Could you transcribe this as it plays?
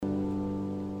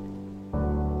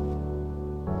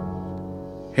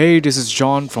Hey, this is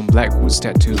John from Blackwoods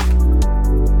Tattoo.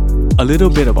 A little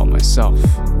bit about myself.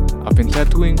 I've been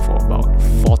tattooing for about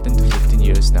 14 to 15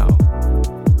 years now.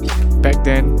 Back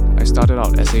then, I started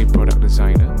out as a product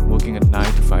designer, working a 9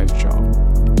 to 5 job,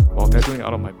 while tattooing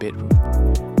out of my bedroom.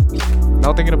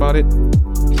 Now thinking about it,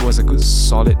 it was a good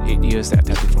solid 8 years that I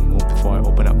tattooed from home before I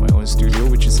opened up my own studio,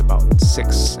 which is about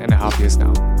 6.5 years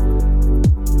now.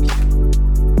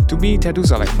 To me,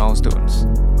 tattoos are like milestones.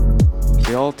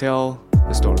 They all tell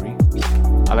the story.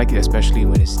 I like it especially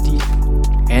when it's deep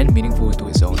and meaningful to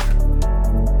its owner.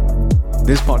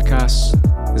 This podcast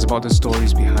is about the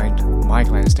stories behind my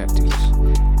clients' tattoos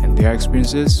and their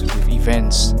experiences with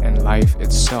events and life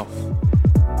itself.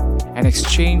 An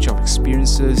exchange of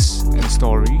experiences and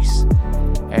stories,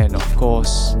 and of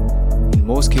course, in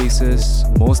most cases,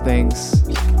 most things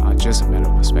are just a matter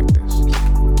of perspectives.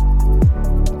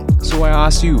 So I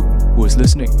ask you, who is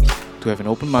listening, to have an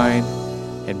open mind,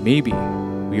 and maybe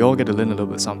we all get to learn a little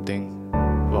bit something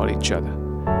about each other.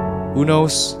 Who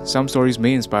knows, some stories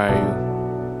may inspire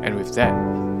you. And with that,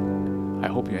 I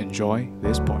hope you enjoy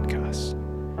this podcast.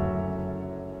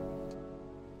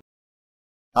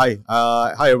 Hi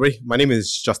everybody. My name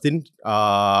is Justin.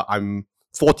 I'm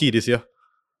 40 this year.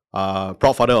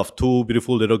 Proud father of 2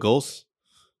 beautiful little girls.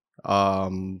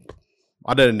 Other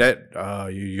than that,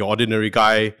 your ordinary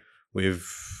guy with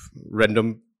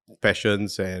random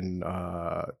passions and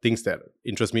things that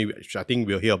interest me, which I think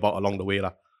we'll hear about along the way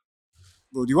lah.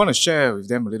 Well, do you want to share with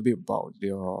them a little bit about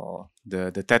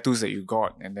the tattoos that you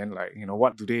got, and then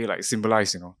what do they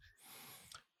symbolize?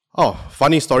 Oh,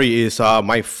 funny story is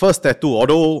my first tattoo,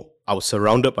 although I was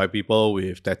surrounded by people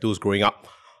with tattoos growing up,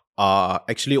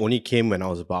 actually only came when I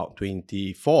was about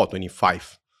 24 or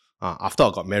 25, after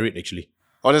I got married actually.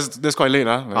 Oh, that's quite late,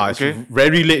 huh? Okay. It's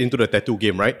very late into the tattoo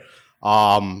game, right?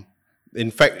 In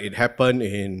fact, it happened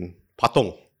in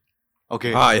Patong. Okay.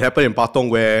 It happened in Patong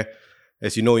where,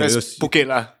 as you know, that's Phuket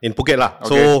lah. In Phuket lah. Okay.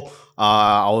 So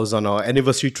I was on an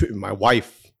anniversary trip with my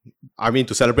wife.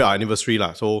 To celebrate our anniversary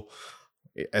lah. So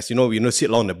as you know, we sit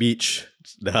along the beach.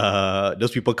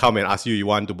 Those people come and ask you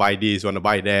want to buy this, you want to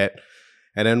buy that.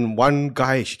 And then one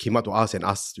guy, she came up to us and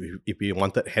asked if we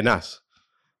wanted hennas.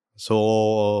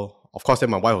 So of course, then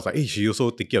my wife was like, hey, she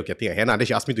also thinking of getting a henna. Then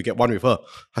she asked me to get one with her.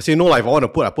 I said, no, if I want to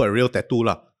put, I put a real tattoo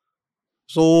lah.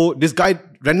 So this guy,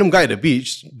 random guy at the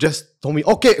beach, just told me,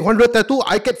 okay, 100 tattoo,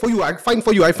 I get for you, I find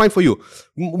for you.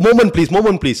 Moment please.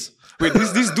 Wait,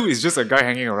 this dude is just a guy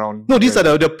hanging around. No, these are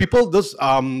the people, those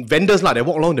vendors lah, that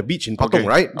walk along the beach in Patong,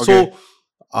 right? Okay.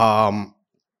 So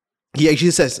he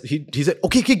actually says, he said,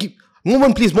 okay,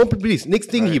 moment please. Next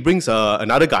thing, he brings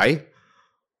another guy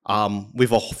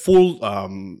with a full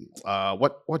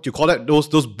what do you call that?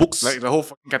 Those books, like the whole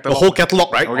catalog. The whole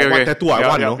catalog, right? Okay. What tattoo I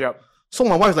want, Yep. So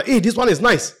my wife's like, hey, this one is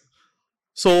nice.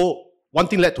 So one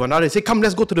thing led to another. They say, come,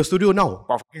 let's go to the studio now.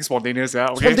 Wow, fucking spontaneous, yeah.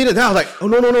 Okay. Spontaneous. Then I was like, oh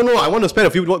no. I want to spend a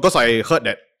few, because I heard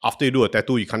that after you do a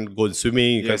tattoo, you can't go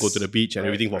swimming, you can't go to the beach and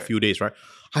everything for a few days, right?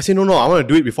 I said, no, I want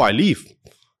to do it before I leave.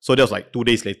 So that was like 2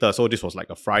 days later. So this was like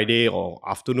a Friday or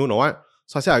afternoon or what.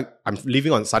 So I said, I'm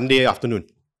leaving on Sunday afternoon.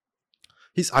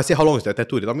 I said, how long is the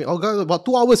tattoo? They told me, oh God, about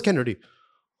 2 hours can already.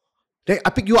 Then I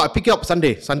pick you up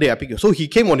Sunday I pick you. So he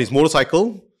came on his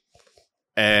motorcycle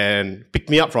and picked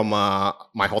me up from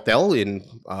my hotel in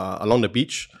along the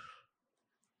beach.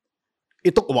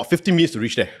 It took about 15 minutes to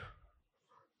reach there.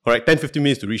 Correct, 10-15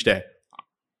 minutes to reach there.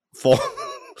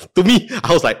 To me,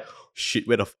 I was like, shit,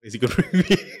 where the fuck is he going to bring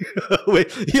me?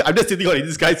 Wait, I'm just sitting on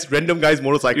this random guy's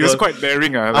motorcycle. It was quite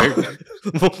daring.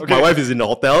 My wife is in the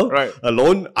hotel, right,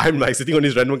 alone. I'm like sitting on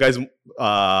this random guy's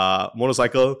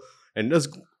motorcycle and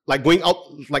just like going out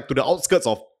like to the outskirts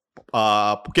of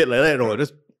Phuket like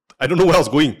that. I don't know where I was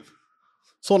going.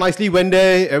 So nicely went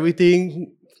there,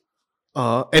 everything.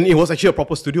 And it was actually a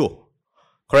proper studio.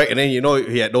 Correct? And then,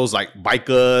 he had those like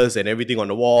bikers and everything on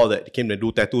the wall that came to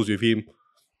do tattoos with him.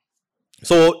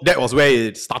 So that was where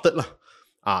it started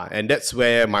lah. And that's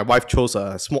where my wife chose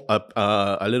a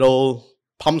little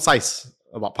palm size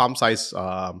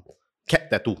cat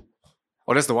tattoo.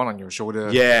 Oh, that's the one on your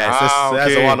shoulder. Yes,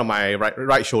 that's the one on my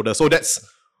right shoulder. So that's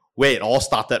where it all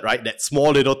started, right? That small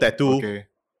little tattoo. Okay.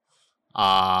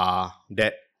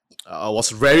 That was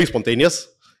very spontaneous.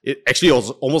 It actually was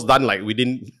almost done like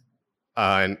within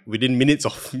minutes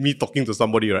of me talking to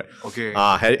somebody, right? Okay.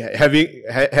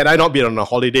 Had I not been on a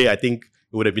holiday, I think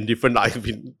it would have been different. I've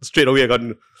been straight away.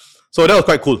 So that was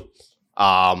quite cool.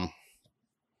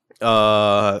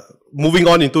 Moving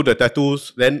on into the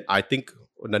tattoos, then I think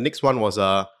the next one was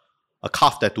a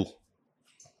calf tattoo.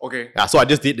 Okay. Yeah, so I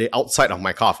just did the outside of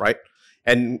my calf, right?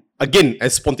 And again,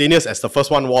 as spontaneous as the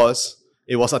first one was,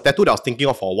 it was a tattoo that I was thinking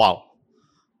of for a while.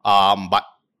 But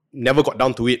never got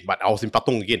down to it, but I was in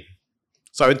Patong again.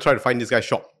 So I went to try to find this guy's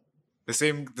shop. The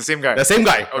same guy. The same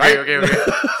guy, Okay, right?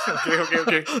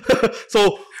 okay.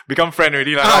 So Become friend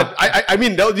already lah. I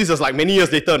mean, this was like many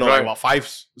years later, no, Right. like about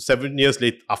 5-7 years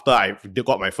later after I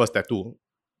got my first tattoo.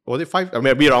 Was it 5? I mean,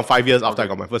 maybe around 5 years after I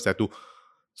got my first tattoo.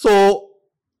 So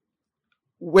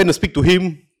when I speak to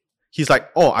him, he's like,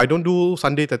 "Oh, I don't do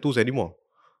Sunday tattoos anymore."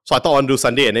 So I thought I want to do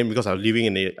Sunday, and then because I was leaving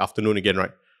in the afternoon again,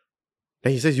 right?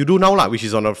 Then he says, "You do now lah," which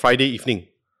is on a Friday evening.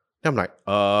 Then I'm like,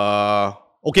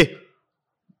 okay.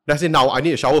 That's it now. I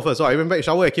need a shower first. So I went back,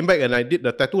 shower, I came back and I did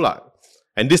the tattoo lah.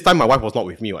 And this time my wife was not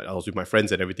with me, right? I was with my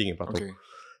friends and everything in Patong. Okay.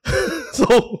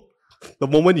 So the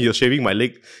moment he was shaving my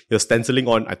leg, he was stenciling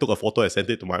on, I took a photo and sent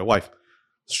it to my wife.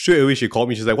 Straight away she called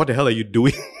me, she's like, "What the hell are you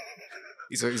doing?"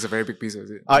 It's a very big piece,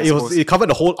 is it? It covered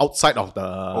the whole outside of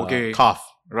the calf.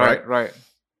 Right.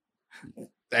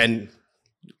 And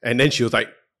then she was like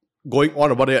going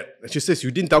on about it. And she says,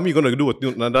 "You didn't tell me you're gonna do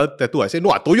another tattoo." I said,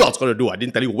 "No, I told you I was gonna do. I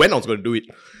didn't tell you when I was gonna do it."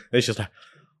 And she was like,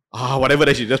 whatever.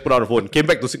 Then she just put out the phone. Came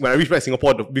back to when I reached back to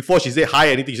Singapore. Before she said hi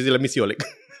or anything, she said, "Let me see your leg."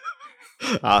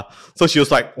 So she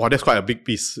was like, "Wow, that's quite a big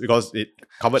piece because it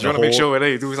covered You the want whole." to make sure whether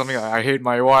you do something like, "I hate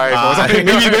my wife" or something.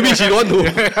 maybe she don't want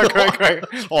to.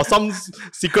 Correct. Or some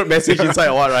secret message inside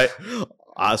or what, right?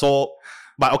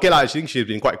 But okay lah, I think she's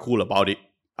been quite cool about it.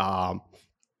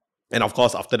 And of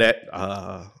course, after that,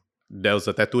 there was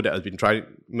a tattoo that has been trying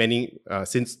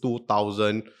since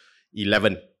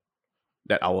 2011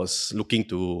 that I was looking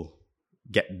to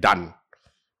get done.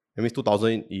 That means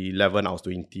 2011, I was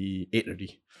 28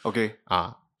 already. Okay.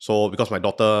 So because my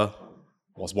daughter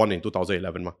was born in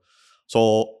 2011,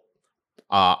 so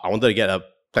I wanted to get a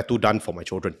tattoo done for my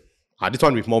children. This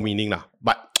one with more meaning lah,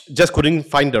 but just couldn't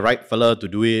find the right fella to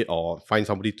do it or find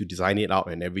somebody to design it out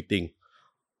and everything.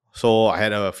 So I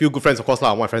had a few good friends, of course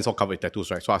lah. My friends all covered with tattoos,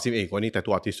 right? So I asked him, "Hey, got any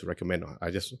tattoo artists to recommend?" I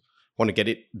just want to get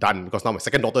it done because now my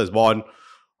second daughter is born.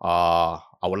 I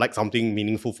would like something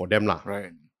meaningful for them lah.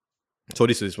 Right. So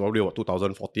this is probably about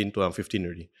 2014, 2015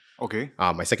 already. Okay.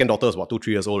 My second daughter is about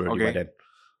 2-3 years old already by Okay. then.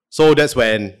 So that's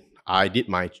when I did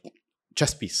my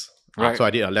chest piece. Right. So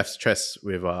I did a left chest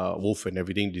with a wolf and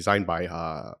everything designed by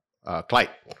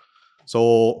Clyde.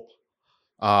 So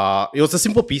it was a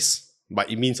simple piece, but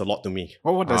it means a lot to me.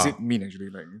 What does it mean actually?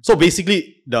 Like, So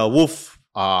basically, the wolf,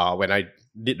 when I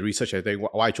did the research, I think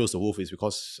why I chose the wolf is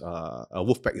because a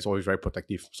wolf pack is always very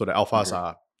protective. So the alphas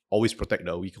are always protect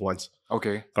the weaker ones.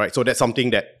 okay. Correct. So that's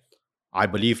something that I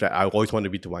believe that I always want to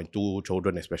be to my 2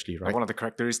 children, especially, right? One of the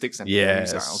characteristics and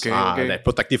Yes. values. Okay. That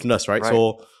protectiveness, right? Right.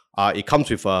 So it comes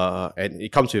with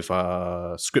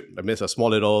a script. I mean, it's a small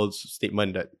little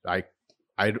statement that I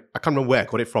can't remember where I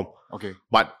got it from, Okay.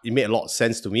 but it made a lot of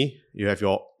sense to me. You have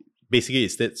basically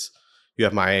it states, "You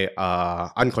have my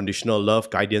unconditional love,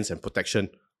 guidance, and protection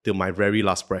till my very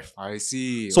last breath." I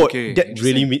see. So okay. that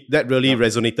really Interesting.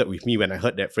 resonated with me when I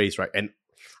heard that phrase, right? And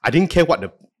I didn't care what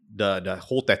the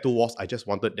whole tattoo was. I just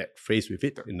wanted that phrase with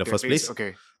it in the first place.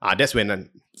 Okay. That's when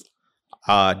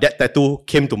that tattoo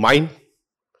came to mind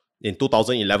in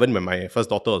 2011 when my first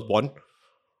daughter was born.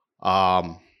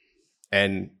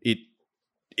 And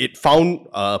it found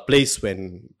a place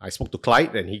when I spoke to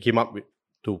Clyde and he came up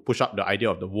to push up the idea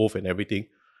of the wolf and everything.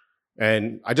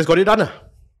 And I just got it done.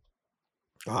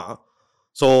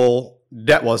 So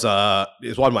that was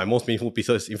it's one of my most meaningful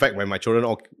pieces. In fact, when my children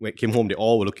all came home, they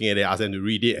all were looking at it, I asked them to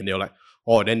read it, and they were like,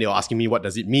 then they were asking me, what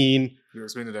does it mean? You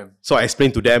explain to them. So I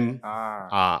explained to them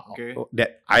Okay.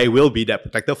 that I will be that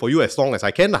protector for you as long as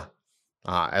I can.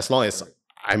 As long as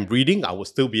I'm breathing, I will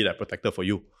still be that protector for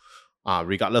you,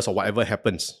 regardless of whatever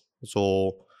happens.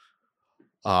 So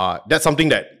that's something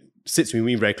that sits with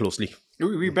me very closely.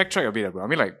 We backtrack a bit, bro. I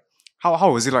mean, like,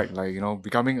 how was it like,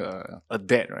 becoming a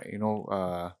dad, right?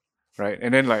 Right?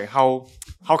 And then, like, how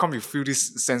come you feel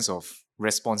this sense of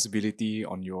responsibility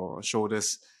on your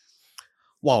shoulders?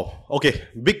 Wow. Okay.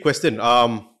 Big question.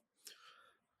 I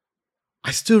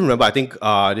still remember, I think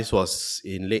this was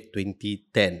in late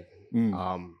 2010.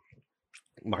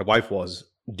 My wife was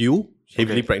due,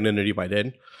 heavily pregnant already by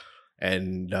then.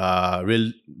 And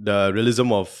the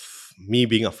realism of me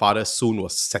being a father soon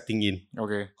was setting in.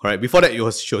 Okay. Correct. Before that, she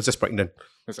was just pregnant.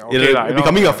 It's like, okay,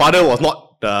 becoming a father was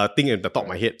not the thing at the top of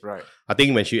my head. Right. I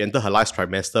think when she entered her last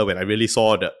trimester, when I really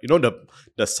saw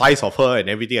the size of her and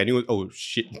everything, I knew, oh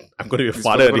shit, I'm going to be a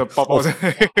father.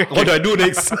 What do I do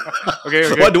next? Okay.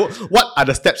 What are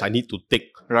the steps I need to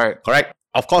take? Right. Correct.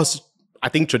 Of course, I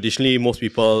think traditionally most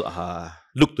people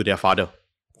look to their father.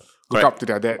 Look up to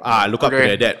their dad. Look up to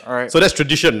their dad. All right. So that's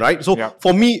tradition, right? So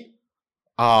for me,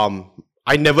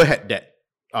 I never had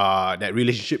that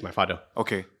relationship with my father.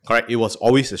 Okay. Correct. It was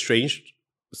always estranged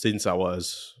since I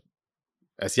was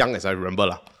as young as I remember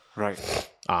lah. Right.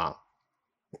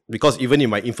 Because even in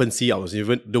my infancy,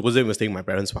 wasn't even staying with my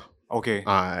parents ma. Okay.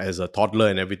 As a toddler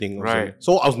and everything. Right.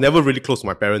 So I was never really close to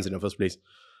my parents in the first place.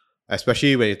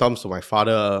 Especially when it comes to my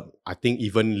father, I think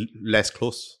even less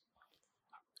close.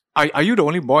 Are you the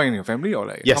only boy in your family or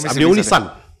like? Yes, I'm the only son.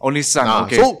 Only son.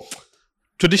 Okay. So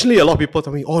traditionally, a lot of people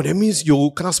tell me, "Oh, that means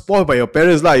you kind of spoiled by your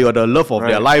parents, lah. You're the love of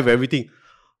their life, everything."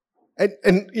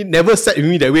 And it never sat with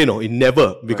me that way, no. It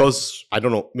never, because I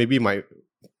don't know. Maybe my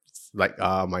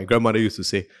grandmother used to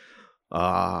say,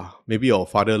 maybe your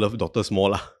father loved daughters more,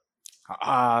 lah.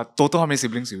 Total, how many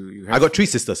siblings you have? I got 3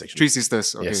 sisters actually. 3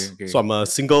 sisters. Okay. Yes. Okay. So I'm a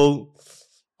single.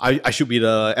 I should be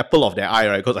the apple of their eye,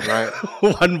 right? Because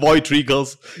one boy, 3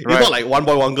 girls. It's not like one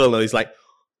boy, one girl. No. It's like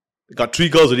got 3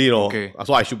 girls already, you know. Okay.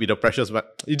 So I should be the precious,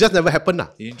 but it just never happened, lah.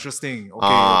 Interesting.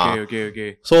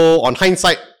 Okay. So on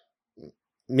hindsight,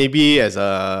 maybe as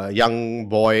a young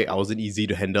boy, I wasn't easy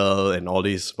to handle and all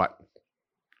this, but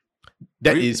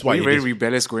that is why you're very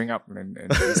rebellious growing up and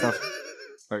stuff.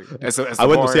 Like, as a I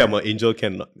went boy, to say I'm an angel,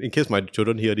 Ken, in case my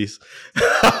children hear this.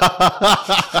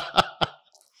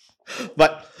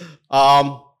 But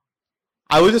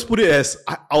I would just put it as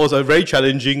I was a very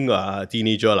challenging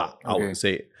teenager, lah. I would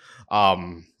say,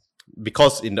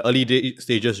 because in the early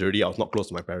stages already, I was not close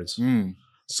to my parents.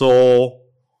 So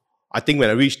I think when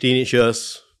I reached teenage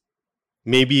years,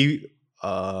 maybe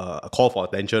a call for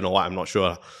attention or what, I'm not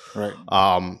sure. Right.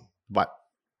 But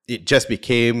it just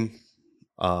became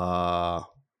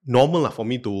normal for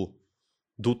me to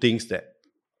do things that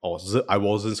I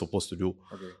wasn't supposed to do.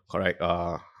 Okay. Correct.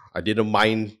 I didn't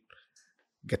mind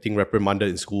getting reprimanded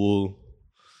in school.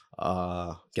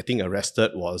 Getting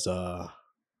arrested was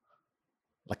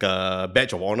like a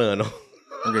badge of honor, you know.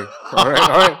 Okay. All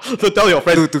right. To tell your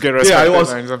friends to get respect. Yeah,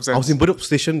 I was in Bedok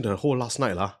station the whole last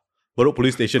night, lah. Bedok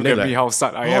police station. Look at me, how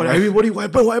sad I am. Everybody,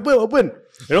 what happened?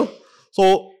 You know?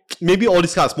 So maybe all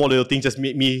these kind of small little things just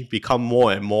made me become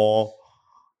more and more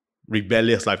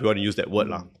rebellious, like if you want to use that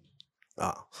word.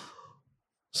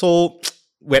 So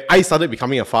when I started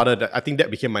becoming a father, I think that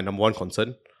became my number one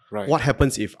concern. Right. What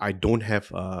happens if I don't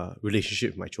have a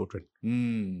relationship with my children?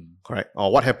 Correct.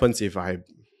 Or what happens if I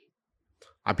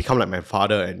become like my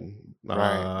father and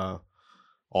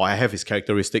or I have his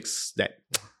characteristics that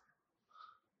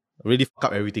really fuck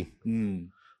up everything.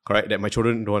 Correct. That my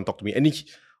children don't want to talk to me. And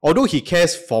although he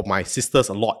cares for my sisters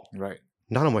a lot, right,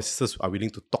 none of my sisters are willing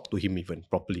to talk to him even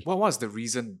properly. Well, what's the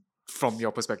reason from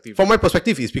your perspective? From my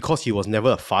perspective, it's because he was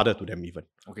never a father to them even.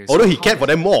 Okay. Although he cared for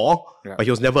them more, but he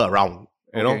was never around.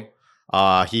 You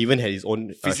know? He even had his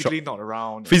own physically not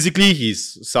around. Physically,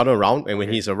 he's seldom around, and when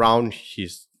he's around,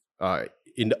 he's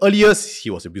in the early years he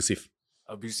was abusive.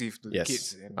 Abusive to the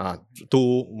kids.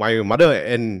 To my mother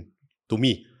and to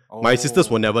me. My sisters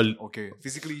were never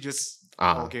physically just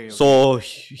So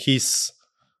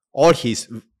all his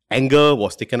anger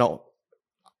was taken out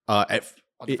on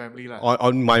the family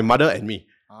on my mother and me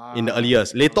in the early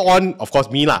years. Later on, of course,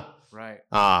 me lah. Right.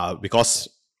 Because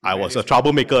I was a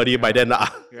troublemaker already by then lah.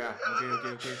 Yeah.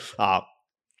 Okay.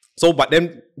 So, but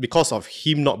then because of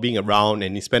him not being around,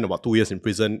 and he spent about 2 years in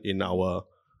prison in our,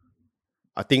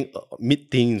 I think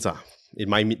mid-teens. In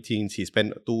my mid-teens, he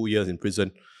spent 2 years in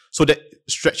prison. So that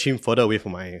stretched him further away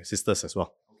from my sisters as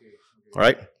well. Okay.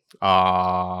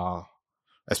 Alright?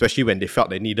 Especially when they felt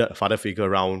they needed a father figure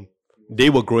around. They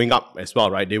were growing up as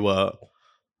well, right? They were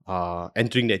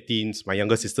entering their teens. My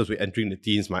younger sisters were entering the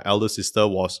teens. My elder sister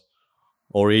was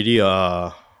already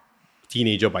a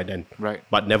teenager by then. Right.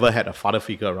 But never had a father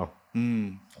figure around.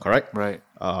 Correct? Right.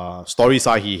 Stories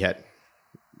are he had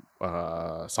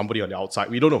somebody on the outside.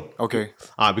 We don't know. Okay.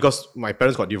 Because my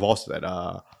parents got divorced at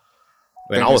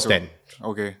when I was 10.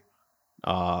 Okay.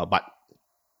 But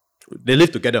they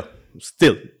lived together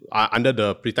still under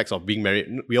the pretext of being married.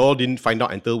 We all didn't find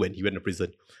out until when he went to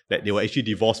prison that they were actually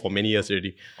divorced for many years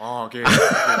already. Oh, okay.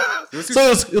 So it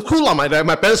was cool.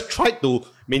 My parents tried to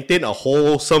maintain a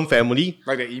wholesome family.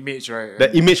 Like the image, right?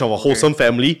 The image of a wholesome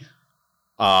family.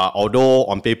 Although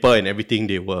on paper and everything,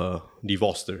 they were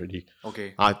divorced already.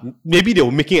 Okay. Maybe they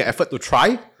were making an effort to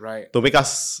try to make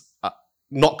us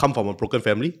not come from a broken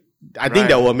family. I think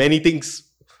there were many things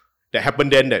that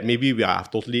happened then that maybe we are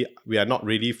not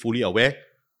really fully aware.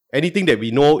 Anything that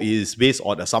we know is based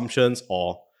on assumptions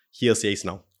or hearsays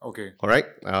now. Okay. All right.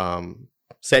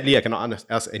 Sadly, I cannot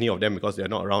ask any of them because they are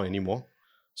not around anymore.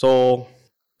 So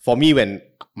for me, when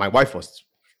my wife was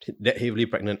that heavily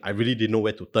pregnant, I really didn't know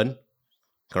where to turn.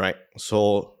 Correct.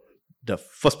 So the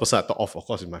first person I thought of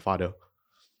course, is my father.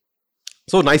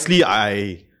 So nicely,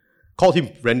 I called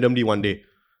him randomly one day.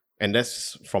 And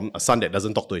that's from a son that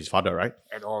doesn't talk to his father, right?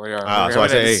 At all, yeah. So I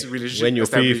said, hey, when you're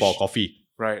free for coffee.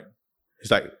 Right.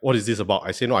 He's like, what is this about?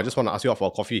 I say, no, I just want to ask you out for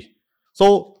a coffee.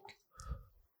 So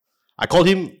I called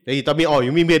him, and he told me, oh,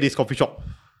 you meet me at this coffee shop.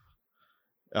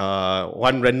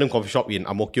 One random coffee shop in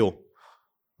Ang Mo Kio.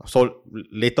 So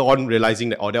later on, realizing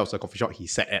that, that was the coffee shop he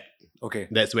sat at. Okay.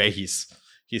 That's where his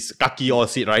kaki all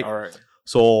sit, right? All right.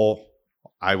 So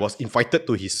I was invited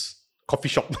to his coffee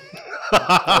shop.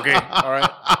 Okay. All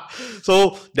right.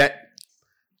 So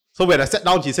when I sat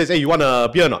down, he says, hey, you want a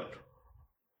beer or not?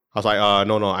 I was like,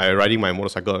 no, I'm riding my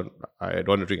motorcycle. I don't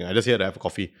want to drink. I just here to have a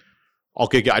coffee.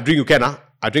 Okay, I drink, you can,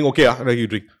 I drink, okay, then you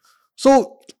drink.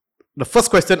 So the first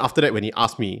question after that, when he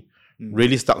asked me,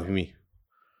 really stuck with me.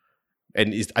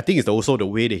 And I think it's also the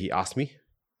way that he asked me.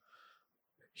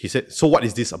 He said, so what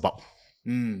is this about?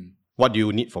 What do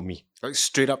you need from me? Like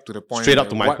straight up to the point. Straight up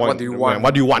to my point. What do you want?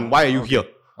 What do you want? Why are you here?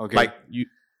 Okay. Like,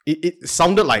 it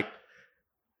sounded like,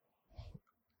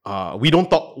 we don't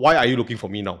talk. Why are you looking for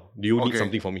me now? Do you need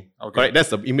something from me? Okay. Right?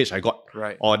 That's the image I got.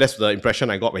 Right. Or that's the impression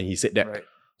I got when he said that. Right.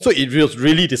 So it was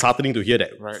really disheartening to hear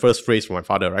that first phrase from my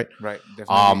father, right? Right,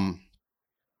 definitely.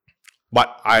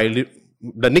 But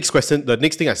the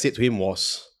next thing I said to him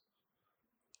was,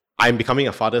 I'm becoming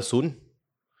a father soon,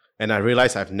 and I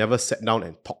realized I've never sat down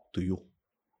and talked to you.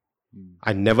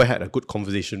 I never had a good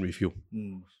conversation with you.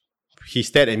 He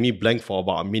stared at me blank for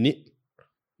about a minute,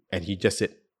 and he just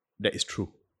said, that is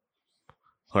true.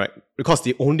 All right? Because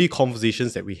the only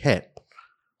conversations that we had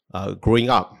growing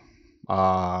up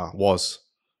was,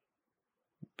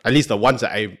 at least the ones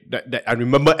that I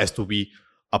remember as to be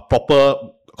a proper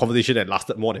conversation that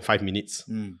lasted more than 5 minutes,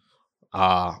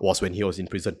 was when he was in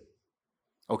prison.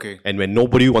 Okay. And when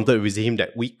nobody wanted to visit him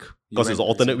that week, because it's an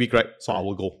alternate week, right? So I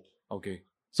will go. Okay.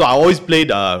 So I always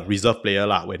played a reserve player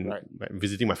when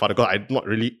visiting my father, because I not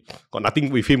really got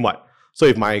nothing with him. So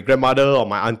if my grandmother or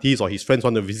my aunties or his friends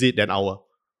want to visit, then I will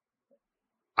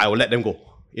let them go.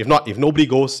 If not, if nobody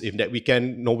goes, if that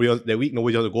weekend nobody wants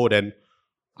to go, then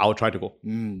I will try to go.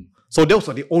 So those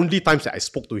were the only times that I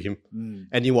spoke to him,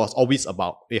 and it was always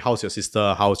about, hey, how's your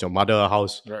sister? How's your mother?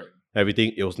 How's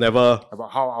everything? It was never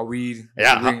about how are we doing,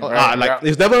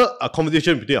 it's never a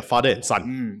conversation between a father and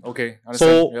son. Okay,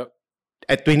 understand. So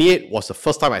at 28 was the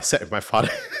first time I sat with my father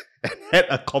and had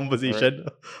a conversation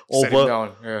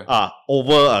over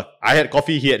I had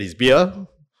coffee, he had his beer,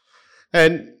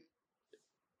 and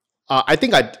I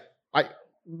think I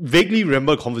vaguely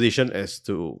remember a conversation as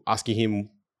to asking him,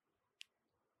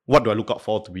 what do I look out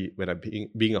for to be when I'm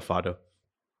being a father?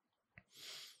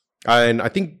 And I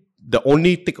think the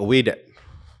only takeaway that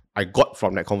I got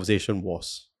from that conversation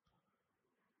was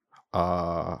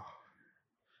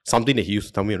something that he used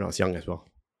to tell me when I was young as well.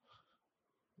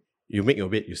 You make your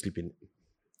bed, you sleep in it.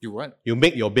 You what? You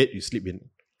make your bed, you sleep in it.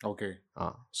 Okay.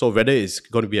 So whether it's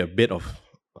going to be a bed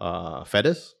of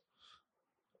feathers,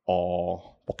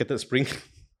 or pocketed spring,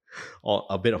 or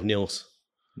a bed of nails,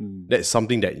 that's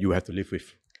something that you have to live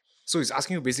with. So he's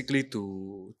asking you basically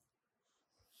to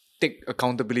take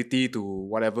accountability to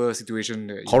whatever situation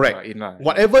that you are in.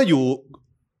 Whatever you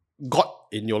got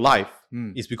in your life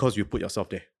is because you put yourself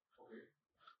there.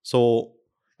 So,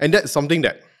 and that's something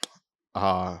that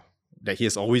that he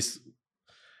has always,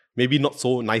 maybe not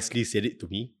so nicely said it to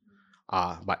me,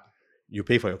 but you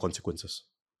pay for your consequences.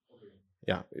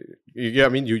 Yeah, I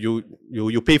mean,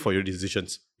 you pay for your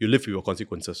decisions. You live with your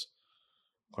consequences,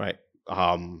 right?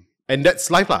 And that's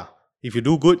life, lah. If you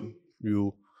do good,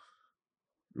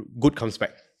 good comes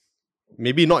back.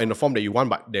 Maybe not in the form that you want,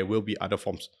 but there will be other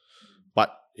forms.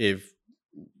 But if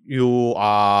you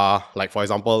are, like, for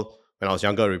example, when I was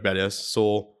younger, rebellious,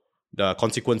 so the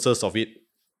consequences of it,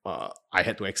 I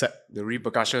had to accept the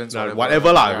repercussions,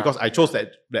 whatever lah, because I chose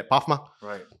that path, ma.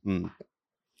 Right.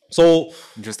 So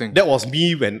interesting. That was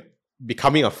me when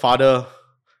becoming a father,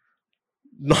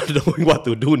 not knowing what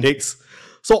to do next.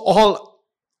 So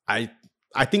I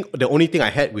think the only thing I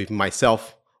had with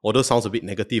myself, although it sounds a bit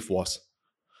negative, was,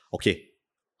 okay,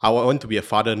 I want to be a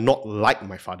father not like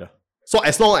my father. So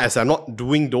as long as I'm not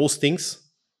doing those things,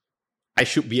 I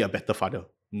should be a better father.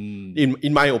 In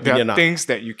my opinion. There are things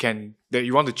that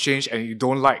you want to change and you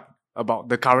don't like about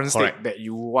the current state that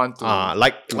you want to...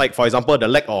 Like for example, the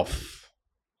lack of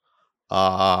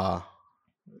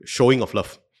showing of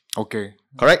love. Okay.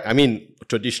 Correct? I mean,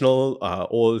 traditional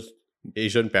old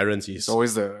Asian parents is... It's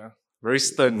always the very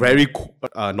stern. Very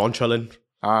nonchalant.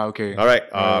 Okay. All right.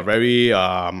 Very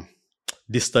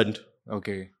distant.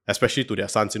 Okay. Especially to their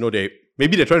sons.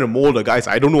 Maybe they're trying to mold the guys.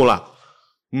 I don't know lah.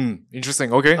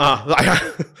 Interesting. Okay.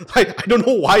 I don't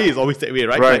know why it's always that way,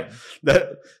 right? Right. Like,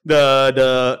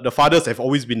 the fathers have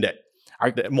always been that.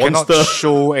 That monster cannot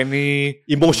show any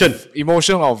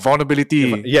emotion or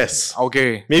vulnerability. Yes.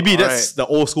 Okay. Maybe that's the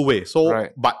old school way. So,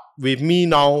 Right. but with me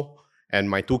now, and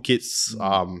my two kids,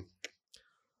 I'm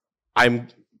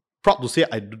proud to say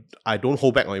I don't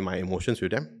hold back on my emotions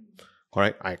with them.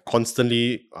 Correct? I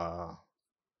constantly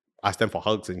ask them for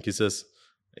hugs and kisses.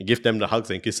 I give them the hugs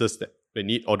and kisses that they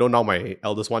need. Although now my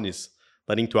eldest one is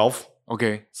turning 12.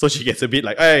 Okay. So she gets a bit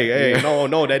like, hey,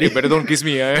 no, daddy. You better don't kiss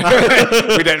me, eh?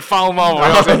 With that foul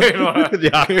mouth.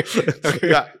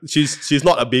 Yeah. She's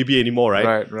not a baby anymore,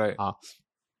 right? Right.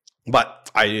 But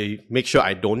I make sure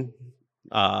I don't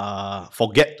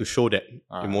forget to show that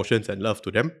emotions and love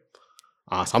to them.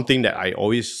 Something that I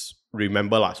always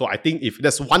remember. So I think if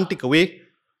there's one takeaway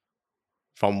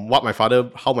from how my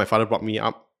father brought me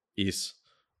up is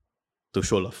to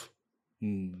show love.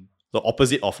 The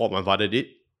opposite of what my father did,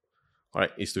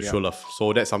 right, is to show love.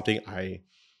 So that's something I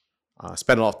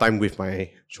spend a lot of time with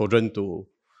my children to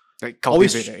like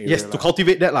cultivate that area, to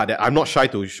cultivate that, that I'm not shy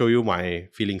to show you my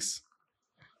feelings.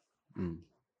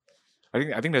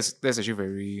 I think that's actually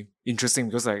very interesting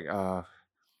because like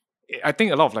I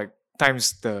think a lot of like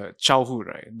times the childhood,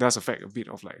 right, does affect a bit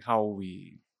of like how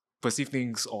we perceive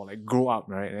things or like grow up,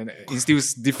 right, and it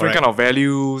instills different kind of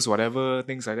values, whatever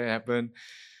things like that happen.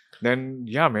 Then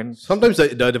yeah, man. Sometimes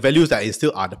the values that I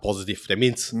instill are the positive. That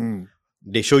means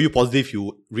they show you positive,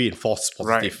 you reinforce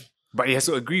positive. Right. But it has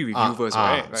to agree with you first,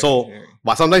 right? Like,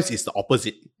 but sometimes it's the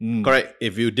opposite. Correct?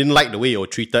 If you didn't like the way you were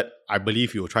treated, I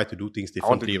believe you will try to do things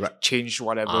differently, right? Change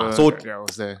whatever so that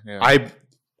was there. Yeah.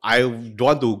 I don't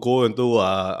want to go into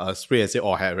a spray and say,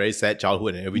 I had a very sad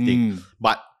childhood and everything.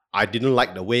 But I didn't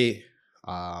like the way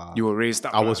you were raised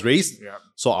up. I was raised. Yeah.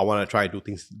 So I want to try to do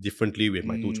things differently with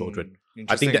my two children.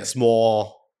 I think that's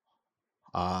more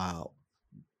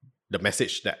the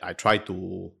message that I try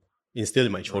to instill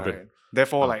in my children. Right.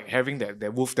 Therefore, like having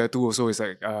that wolf tattoo also is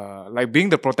like being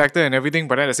the protector and everything,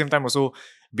 but at the same time also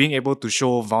being able to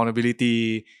show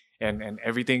vulnerability and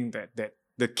everything that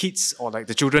the kids or like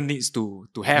the children needs to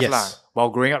have while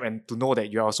growing up, and to know that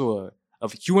you're also a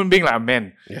human being, like a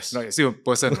man. Yes. Like you're still a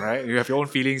person, right? You have your own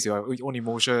feelings, your own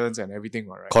emotions and everything,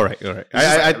 right? Correct.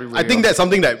 I think that's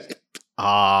something that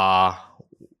I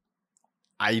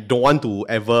don't want to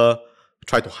ever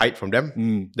try to hide from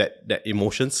them. That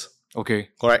emotions. Okay.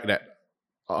 Correct. That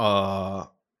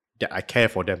I care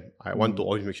for them. I want to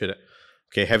always make sure that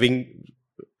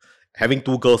having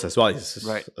two girls as well is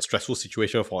a stressful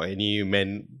situation for any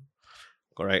man.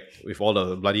 Correct. With all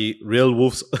the bloody real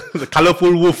wolves, the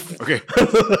colourful wolf. Okay.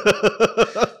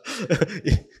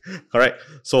 Correct.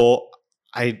 So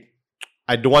I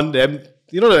don't want them.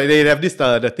 You know, they have this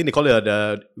the thing they call it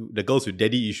the girls with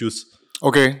daddy issues.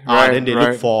 Okay. Then they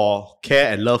look for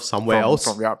care and love somewhere else.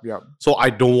 Yep. So I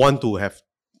don't want to have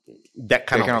that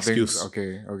kind of excuse.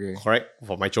 Okay. Correct,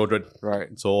 for my children.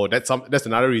 Right. So that's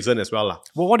another reason as well, lah.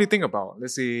 Well, what do you think about,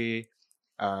 let's say,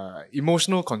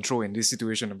 emotional control in this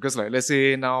situation? Because like, let's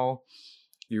say now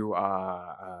you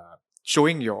are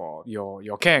showing your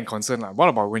care and concern. What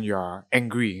about when you are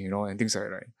angry, and things like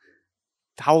that, right?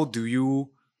 How do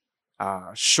you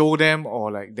show them,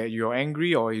 or like that you're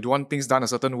angry or you want things done a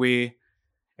certain way,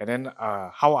 and then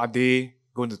how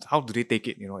do they take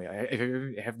it?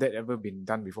 Have that ever been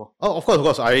done before? Oh, of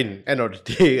course. I mean, end of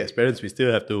the day, as parents, we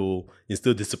still have to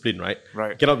instill discipline, right?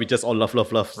 Right. It cannot be just all love.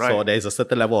 Right. So there is a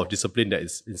certain level of discipline that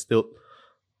is instilled,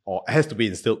 or has to be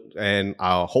instilled. And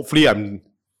hopefully I'm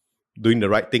doing the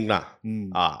right thing, lah.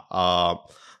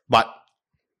 But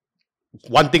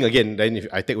one thing again, then if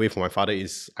I take away from my father,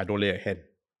 is I don't lay a hand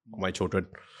on my children.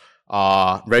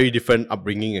 Very different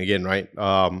upbringing again, right?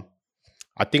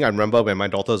 I think I remember when my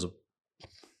daughter's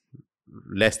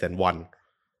less than 1,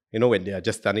 when they are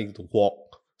just starting to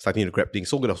walk, starting to grab things.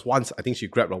 So there was once, I think she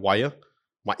grabbed a wire.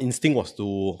 My instinct was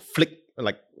to flick,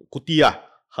 like kutia,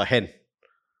 her hand.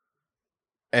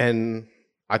 And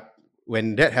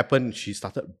when that happened, she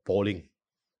started bawling.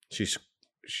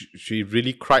 She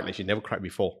really cried like she never cried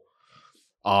before.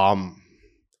 And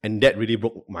that really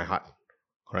broke my heart.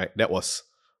 Right? That was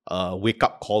a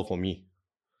wake-up call for me.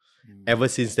 Ever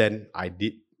since then,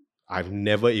 I've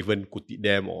never even kutied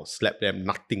them or slapped them,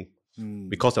 nothing.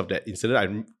 Because of that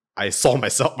incident, I saw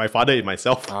my father in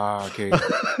myself. Okay.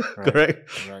 Correct?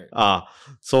 Right.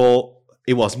 So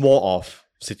it was more of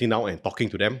sitting down and talking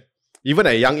to them. Even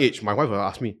at a young age, my wife will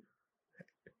ask me,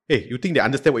 "Hey, you think they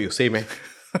understand what you say, man?"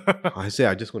 I say,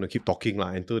 I'm just going to keep talking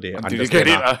until they understand.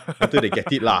 Until they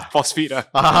get it. Force feed.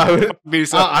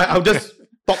 I'll just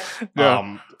talk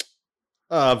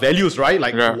values, right?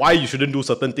 Like why you shouldn't do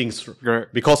certain things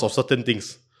because of certain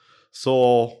things.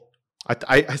 So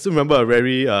I still remember a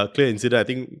very clear incident. I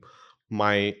think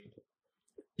my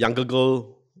younger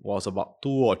girl was about 2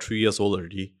 or 3 years old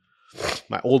already.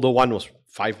 My older one was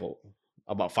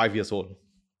about 5 years old.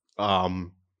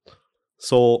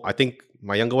 So I think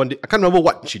my younger one, I can't remember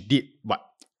what she did, but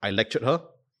I lectured her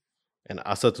and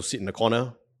asked her to sit in the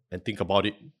corner and think about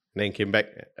it. And then came back,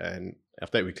 and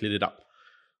after that we cleared it up.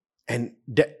 And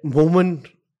that moment,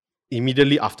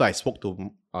 immediately after I spoke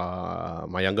to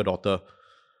my younger daughter,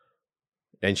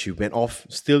 then she went off,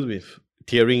 still with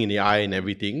tearing in the eye and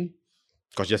everything,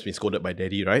 because she just been scolded by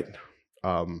daddy, right?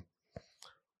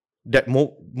 That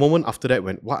moment after that,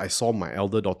 when what I saw my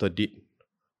elder daughter did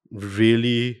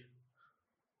really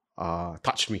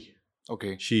touched me.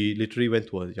 Okay. She literally went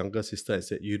to her younger sister and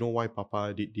said, "You know why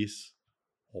Papa did this?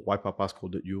 Or why Papa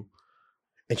scolded you?"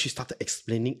 And she started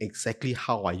explaining exactly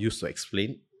how I used to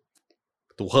explain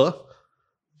to her.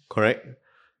 Correct?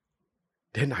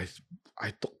 Then I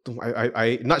talked to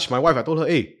I nudged my wife. I told her,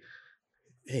 hey,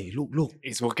 look.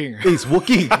 It's working. Hey, it's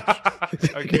working.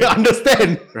 Okay. You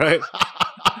understand? Right.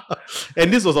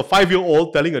 And this was a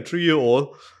 5-year-old telling a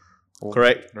 3-year-old,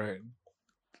 correct? Right.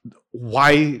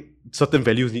 Why certain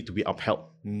values need to be upheld.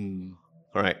 Mm.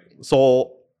 All right.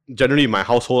 So generally in my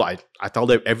household, I tell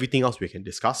them everything else we can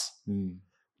discuss. Mm.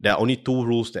 There are only 2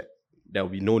 rules that there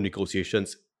will be no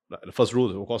negotiations. The first rule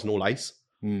is, of course, no lies.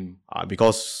 Mm.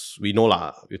 Because we know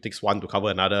it takes one to cover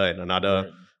another and another.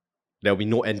 Right. There will be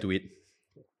no end to it.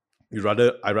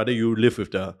 I rather you live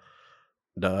with the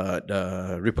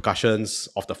repercussions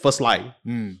of the first lie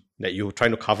that you're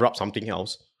trying to cover up something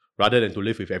else, rather than to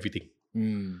live with everything.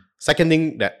 Second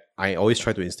thing that I always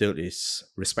try to instill is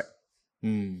respect.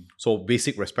 So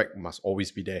basic respect must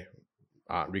always be there,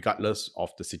 regardless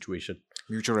of the situation.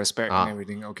 Mutual respect and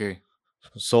everything. Okay.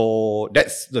 So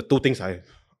that's the 2 things I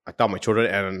tell my children,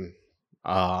 and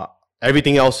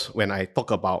everything else, when I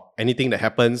talk about anything that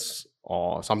happens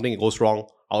or something goes wrong,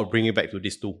 I'll bring it back to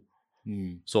these 2.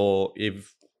 So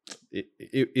if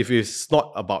it's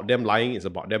not about them lying, it's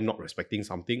about them not respecting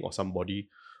something or somebody,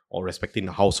 or respecting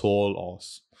the household, or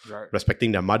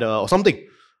respecting their mother or something.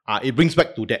 It brings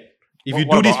back to that. If you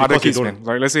do this because kids, you don't, man?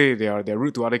 Like, let's say they're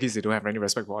rude to other kids, they don't have any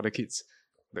respect for other kids.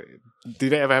 Did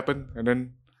that ever happen? And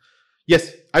then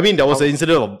yes, I mean there was an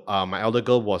incident of my elder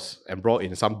girl was embroiled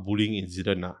in some bullying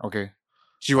incident. Okay,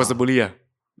 she was the bully. Yeah.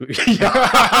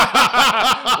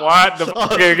 What the?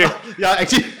 Okay. Yeah,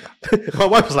 actually, my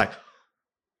wife was like,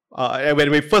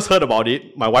 when we first heard about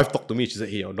it, my wife talked to me. She said,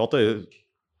 "Hey, your daughter is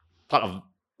part of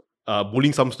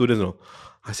bullying some students." You know?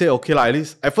 I said, "Okay, at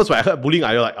least." At first, when I heard bullying,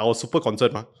 I was super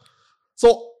concerned, man.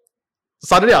 So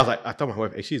suddenly, I was like, I tell my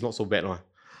wife, actually, it's not so bad, man.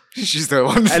 She's the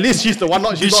one. At least she's the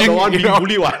one, she's not the one being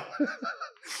bullied, one.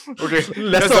 Okay,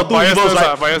 lesser of 2 evils,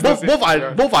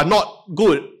 right? Both are not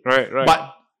good, right.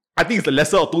 But I think it's the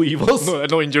lesser of 2 evils.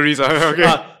 No injuries,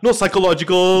 okay. No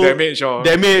psychological damage or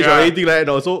anything like that.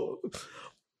 Also,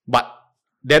 but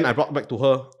then I brought back to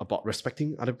her about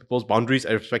respecting other people's boundaries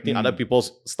and respecting other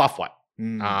people's stuff.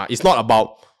 It's not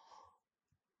about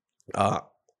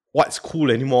what's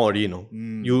cool anymore already, you know.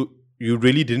 You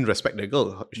really didn't respect the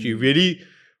girl. She really,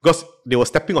 because they were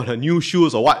stepping on her new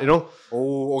shoes or what, you know.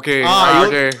 Oh, okay.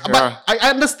 Okay. But I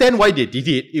understand why they did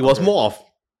it. It was more of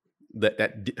that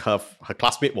her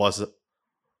classmate was,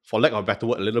 for lack of a better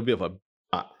word, a little bit of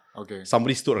a okay.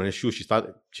 Somebody stood on her shoe. She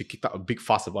kicked up a big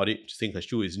fuss about it, saying her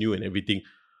shoe is new and everything.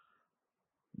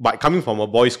 But coming from a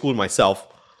boys' school myself,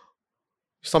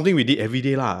 something we did every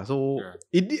day lah. So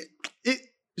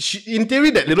in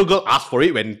theory, that little girl asked for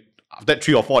it when after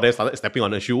 3 or 4 of them started stepping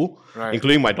on her shoe,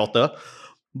 including my daughter.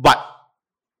 But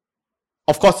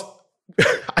of course,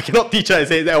 I cannot teach her and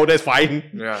say, "Oh, that's fine."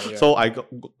 So I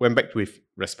went back with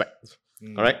respect.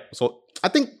 All right. So I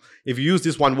think if you use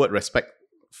this one word, respect,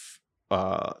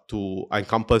 to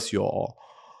encompass your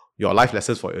life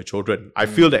lessons for your children, I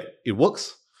feel that it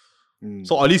works.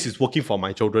 So at least it's working for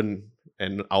my children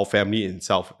and our family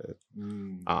itself.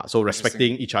 So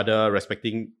respecting each other,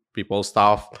 respecting people's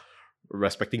stuff,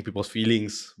 respecting people's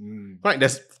feelings. Right?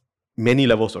 There's many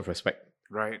levels of respect.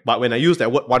 Right. But when I use that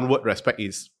one word, respect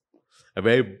is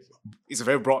it's a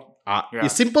very broad.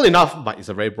 It's simple enough, but it's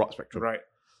a very broad spectrum. Right.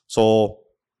 So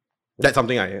that's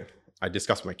something I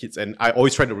discuss with my kids, and I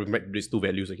always try to remember these 2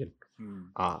 values again.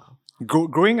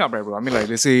 Growing up, right, bro? I mean, like,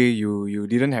 let's say you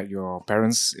didn't have your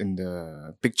parents in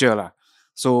the picture, lah.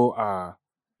 So,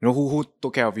 who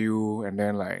took care of you, and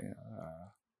then like,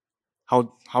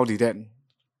 how did that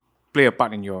play a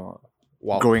part in your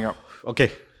growing up?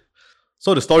 Okay,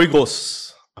 so the story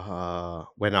goes,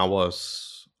 when I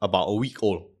was about a week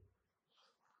old,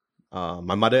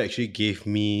 my mother actually gave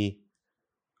me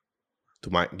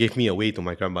away to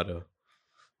my grandmother,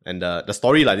 and the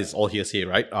story, like, it's all hearsay,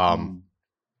 right?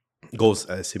 Goes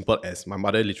as simple as my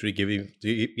mother literally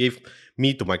gave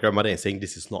me to my grandmother and saying,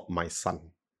 "This is not my son."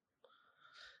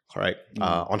 Correct.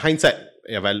 On hindsight,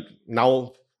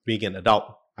 now being an adult,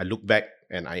 I look back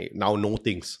and I now know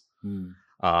things. Mm.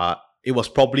 It was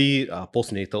probably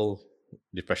postnatal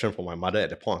depression for my mother at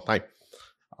that point of time.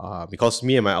 Because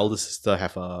me and my elder sister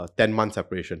have a 10-month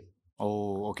separation.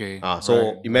 Oh, okay.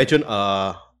 So imagine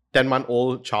a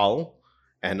 10-month-old child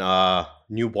and a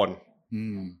newborn.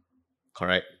 Mm.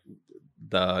 Correct.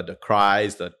 The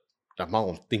cries, the amount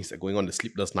of things that are going on, the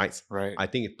sleepless nights. Right. I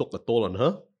think it took a toll on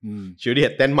her. Mm. She already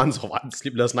had 10 months of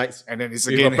sleepless nights. And then it's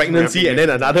with again a pregnancy, and then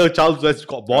another child just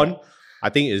got born. I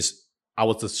think I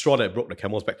was the straw that broke the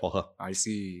camel's back for her. I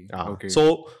see. Okay.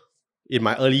 So in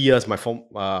my early years, my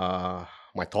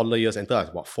toddler years, until I was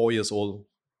about 4 years old,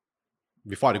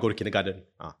 before I had to go to kindergarten,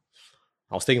 I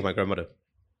was staying with my grandmother.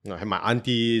 I had my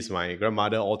aunties, my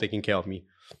grandmother all taking care of me.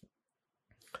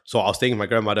 So I was staying with my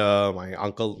grandmother, my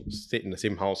uncle stayed in the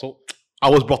same house. So I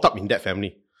was brought up in that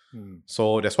family. Mm.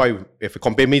 So that's why if you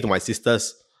compare me to my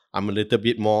sisters, I'm a little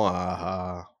bit more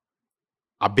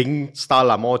Abing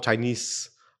style, more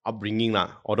Chinese upbringing.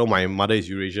 Although my mother is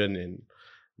Eurasian and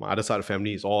my other side of the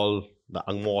family is all the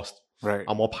Angmos, Right.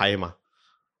 Angmo Pai.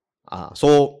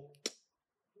 So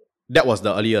that was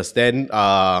the earliest. Then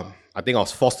I think I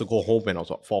was forced to go home when I was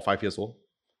 4 or 5 years old.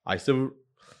 I still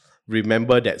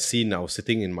remember that scene. I was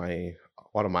sitting in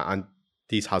one of my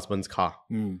auntie's husband's car.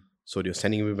 Mm. So they were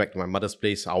sending me back to my mother's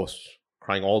place. I was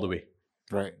crying all the way.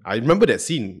 Right. I remember that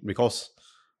scene because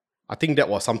I think that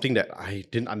was something that I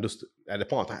didn't understand at the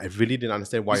point of time. I really didn't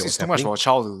understand why it was It's too happening. much for a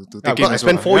child to Yeah, take in. because I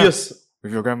spent 4 years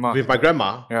with your grandma. with my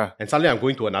grandma, Yeah. and suddenly I'm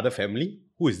going to another family.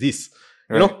 Who is this?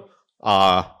 Right. You know,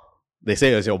 they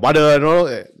say it's your mother. You know,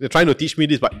 they're trying to teach me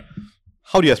this, but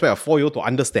how do you expect a 4-year-old to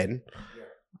understand?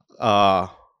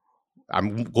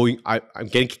 I'm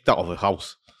getting kicked out of the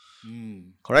house.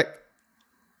 Mm. Correct.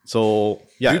 So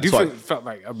yeah, Do you so felt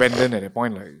like abandoned at that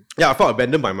point? Like, I felt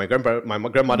abandoned by my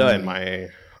grandmother and my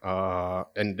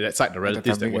and that side the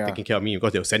relatives family, that were yeah. taking care of me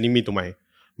because they were sending me to my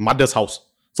mother's house.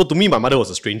 So to me, my mother was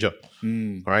a stranger.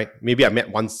 mm. All right, maybe I met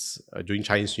once during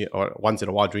Chinese New Year or once in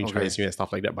a while during Okay. Chinese New Year and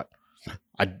stuff like that. But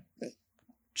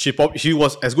she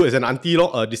was as good as an auntie,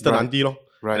 a distant Right. auntie,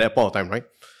 Right. at that point of time, right?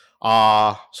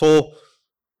 So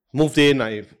moved in.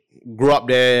 I grew up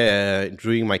there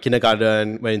during my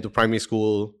kindergarten. Went into primary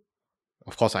school.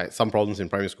 Of course, I had some problems in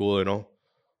primary school,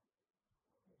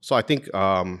 So I think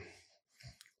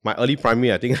my early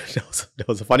primary, I think there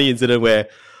was a funny incident where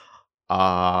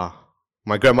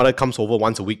my grandmother comes over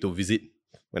once a week to visit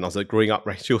when I was growing up,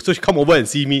 right? So she come over and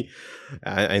see me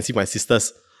and see my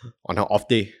sisters on her off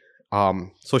day.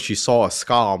 So she saw a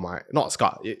scar on not a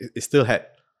scar, it still had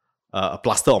a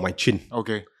plaster on my chin,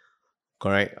 Okay.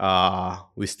 correct?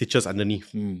 With stitches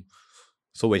underneath. Mm.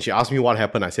 So when she asked me what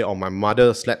happened, I said, my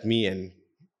mother slapped me and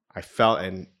I fell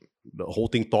and the whole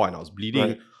thing tore and I was bleeding.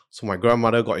 Right. So my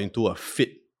grandmother got into a fit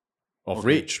of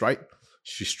rage, right?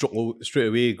 She straight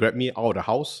away grabbed me out of the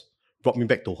house, brought me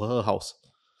back to her house.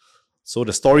 So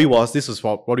the story was, this was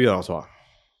probably when I was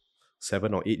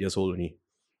 7 or 8 years old only.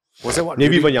 Was that what?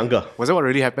 Maybe really, even younger. Was that what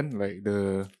really happened? Like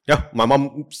the. Yeah, my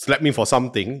mom slapped me for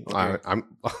something. Okay. I'm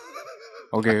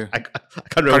Okay. I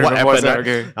can't remember what what's happened.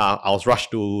 that, okay. I was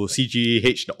rushed to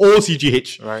CGH, the old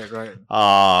CGH.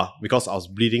 Right. Because I was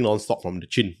bleeding non-stop from the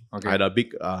chin. Okay. I had a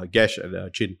big gash at the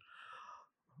chin.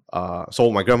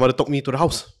 So my grandmother took me to the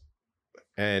house.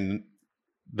 And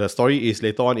the story is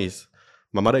later on is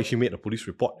my mother actually made a police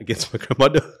report against my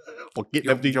grandmother for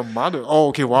kidnapping. Your mother? Oh,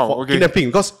 okay. Wow. For Okay. kidnapping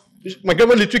because my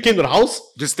grandmother literally came to the house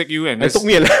Just take you and and took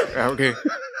me and left. Yeah, okay.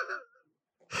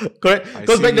 Correct? I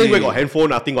Because back then we see. got handphone,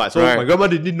 nothing. Right? So Right. my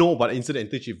grandmother didn't know about the incident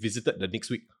until she visited the next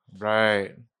week.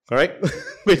 Right. Correct?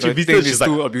 When she So I visited, think she's it's like,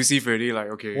 too abusive already.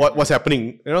 Like, okay. what's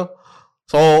happening?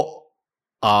 So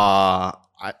I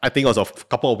think it was a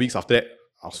couple of weeks after that,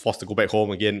 I was forced to go back home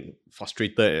again,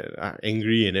 frustrated,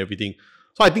 angry and everything.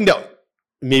 So I think that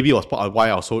maybe was part of why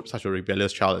I was such a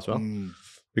rebellious child as well. Mm.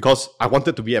 Because I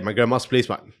wanted to be at my grandma's place,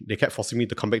 but they kept forcing me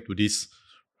to come back to this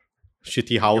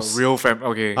shitty house. Your real family.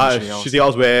 Okay. Shitty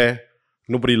house where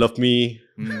nobody loved me.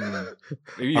 Mm.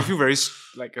 You feel very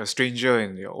like a stranger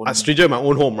in your own. A stranger in my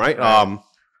own home, right? Right.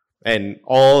 And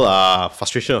all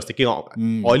frustration was taken out,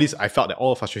 Mm. or at least I felt that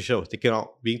all frustration was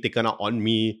being taken out on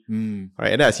me. Mm.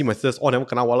 Right? And then I see my sisters, never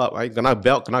kena wallop, right? Kena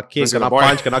belt, kena cane, Because you're kena the boy.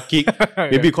 punch, kena kick.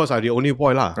 Maybe Yeah. because I'm the only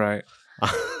boy lah. Right.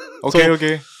 Okay.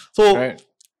 Okay. So Right.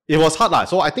 it was hard lah.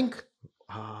 So I think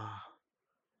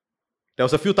there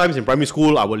was a few times in primary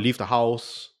school I would leave the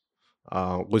house,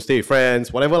 go stay with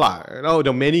friends, whatever lah. There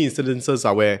were many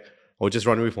incidences where I would just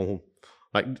run away from home.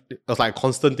 Like it was like a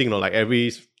constant thing, like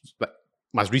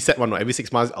must reset one. Every 6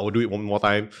 months I will do it one more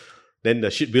time. Then the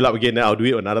shit build up again. Then I'll do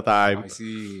it another time. I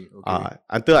see. Okay.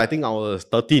 Until I think I was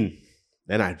 13,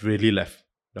 then I really left.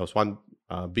 There was one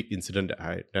big incident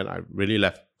that I really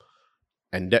left.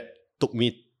 And that took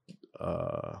me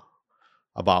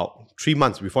about 3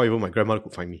 months before even my grandmother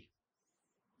could find me.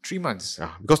 3 months.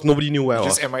 Yeah, because nobody knew where I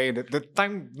was. Just MIA. The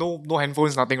time, no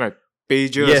handphones, nothing, right?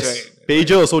 Pagers, Yes, right?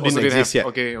 pager also didn't exist yet.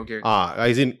 Okay.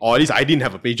 As in, or at least I didn't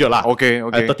have a pager lah. Okay.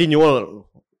 A 13-year-old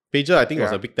pager, I think it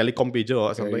was Yeah. a big telecom pager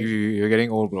or something. You're getting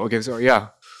old, bro. Okay, so yeah.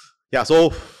 Yeah,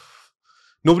 so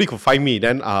nobody could find me.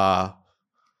 Then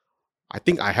I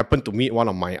think I happened to meet one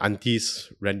of my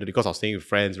aunties randomly because I was staying with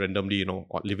friends randomly, or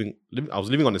I was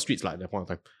living on the streets like at that point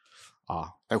of time.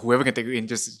 Like whoever can take you in,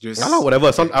 just Yeah, lah, whatever.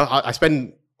 I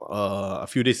spent a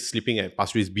few days sleeping at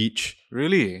Pasir Ris Beach.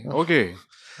 Really? Okay.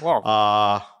 Wow.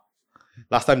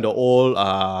 Last time the old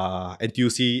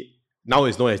NTUC, now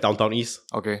it's known as Downtown East.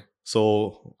 Okay.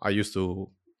 So I used to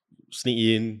sneak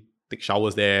in, take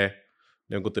showers there,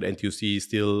 then go to the NTUC,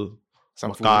 steal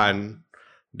Some food. makan.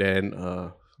 Then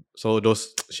so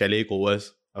those chalet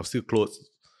goers, I was still clothes.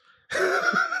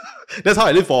 That's how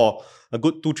I lived for a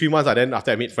good 2-3 months. Then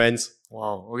after I made friends,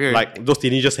 Wow. Okay. like those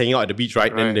teenagers hanging out at the beach,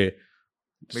 right? Then Right.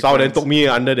 some of them friends. took me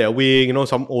under their wing,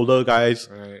 some older guys.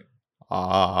 Right.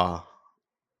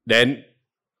 Then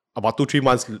about 2-3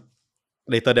 months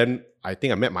later, then I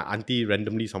think I met my auntie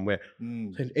randomly somewhere.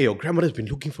 Said, hey, your grandmother's been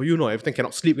looking for you, no? Everything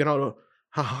cannot sleep,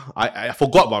 I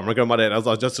forgot about my grandmother. I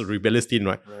was just a rebellious teen,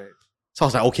 right? Right. So I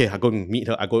was like, okay, I go and meet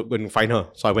her. I go and find her.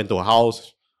 So I went to her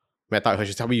house, met up with her.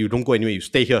 She told me, you don't go anywhere, you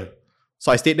stay here.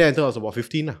 So I stayed there until I was about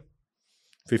 15.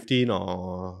 15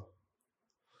 or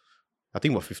I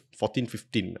think about 14,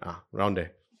 15, around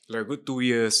there. Like a good 2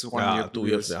 years, 1 year, 2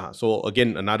 years. Yeah. So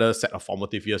again, another set of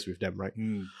formative years with them, right?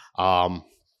 Mm.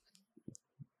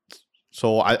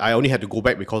 So I only had to go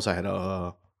back because I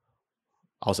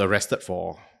was arrested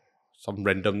for some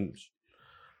random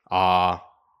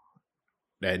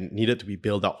then needed to be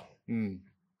bailed out.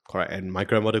 Correct. And my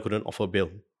grandmother couldn't offer bail.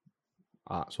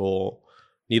 So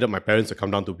needed my parents to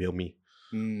come down to bail me.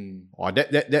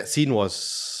 That scene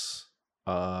was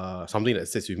something that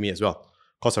sits with me as well.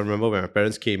 Because I remember when my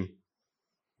parents came,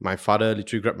 my father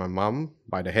literally grabbed my mom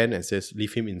by the hand and says,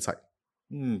 leave him inside.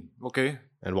 Okay.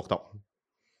 And walked out.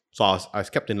 So I was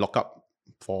kept in lockup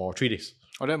for 3 days.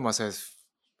 Oh, that must have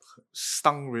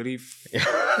stung really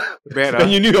bad. When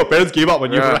you knew your parents gave up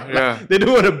on you, right? Yeah. Like, they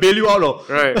don't want to bail you out, no?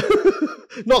 Right.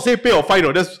 Not say pay or fine,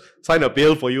 no. Just sign a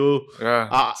bail for you.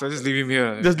 Yeah. So just leave him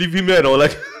here. Just leave him there, no?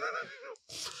 Like,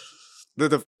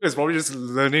 the is probably just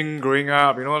learning, growing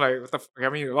up, like what the I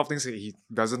mean, a lot of things that he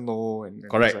doesn't know and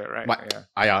correct. things like, But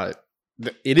right?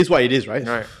 it is what it is, right?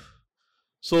 Right.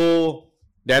 So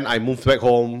then I moved back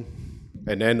home,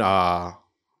 and then I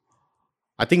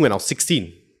think when I was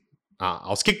 16, I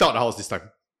was kicked out of the house this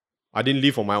time. I didn't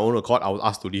leave on my own accord. I was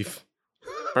asked to leave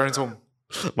Parents home.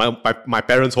 my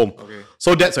parents' home. Okay.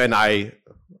 So that's when I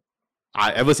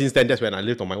ever since then, that's when I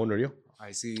lived on my own already.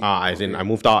 I see. As in I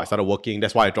moved out, I started working.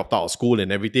 That's why I dropped out of school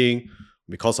and everything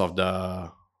because of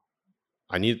I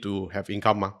needed to have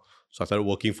income. So I started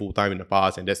working full time in the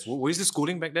past, and that's. Were you still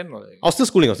schooling back then? Or like? I was still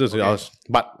schooling. Okay.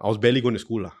 But I was barely going to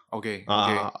school. Okay.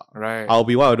 Uh, Right. I'll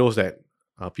be one of those that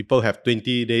people have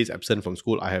 20 days absent from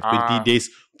school. I have 20 days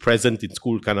present in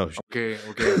school, kind of. Okay.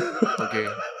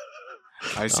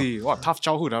 I see. What tough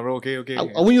childhood, bro. Okay. I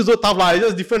won't use the word tough lah. It's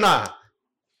just different lah.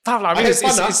 Tough, I mean, I had it's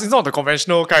fun, it's not the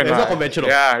conventional kind. It's not conventional.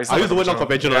 Yeah, it's I not use the word not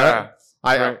conventional. Yeah.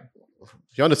 Right?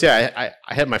 If you want to say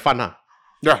I had my fun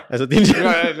Yeah. as a teenager.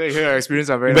 Yeah, experience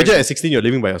are very Imagine nice. at 16 you're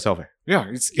living by yourself. Yeah,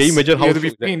 Can you imagine how you have to be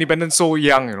strict that- being independent so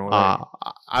young, like,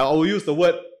 I will use the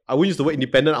word. I won't use the word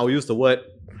independent. I will use the word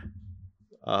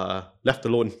left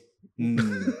alone.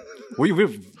 were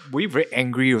you very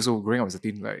angry also growing up as a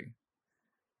teen? Like,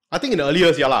 I think in the early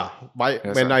years, yeah lah. Yes,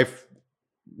 When sir. I've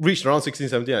reached around 16,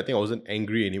 17, I think I wasn't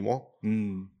angry anymore.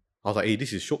 mm, I was like, hey,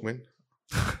 this is shook, man.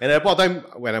 And at that point of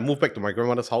time, when I moved back to my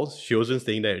grandmother's house, she wasn't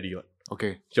staying there already.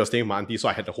 okay, She was staying with my auntie, so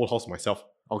I had the whole house to myself.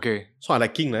 okay, So I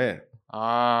like king like that.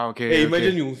 okay. Hey, okay.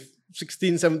 imagine you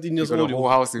 16, 17 years You got old. the whole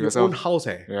house to your yourself. own house,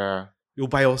 eh. Yeah, You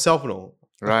by yourself,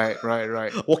 right.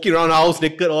 Walking around the house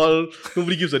naked, all.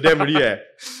 Nobody gives a damn already, eh.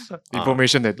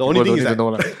 Information that The only people thing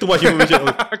don't is need that to know. too much information.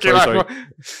 Oh, Okay, sorry. lah.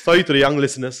 Sorry to the young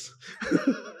listeners.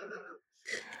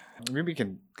 Maybe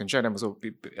can share them also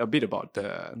a bit about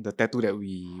the tattoo that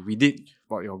we did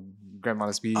about your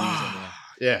grandmother's piece. And,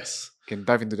 Yes. can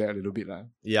dive into that a little bit, lah.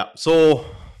 Yeah. So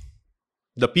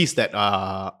the piece that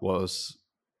was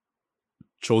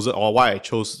chosen, or why I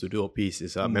chose to do a piece,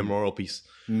 is a memorial piece.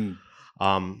 Mm.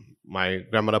 My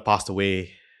grandmother passed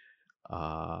away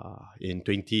in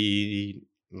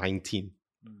 2019,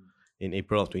 in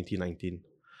April of 2019. It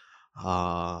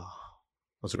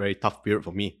was a very tough period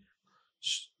for me.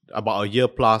 about a year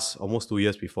plus, almost 2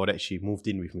 years before that, she moved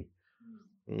in with me.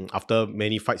 After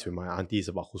many fights with my aunties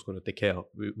about who's going to take care of,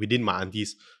 within my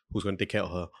aunties, who's going to take care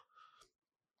of her.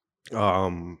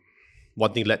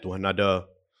 One thing led to another.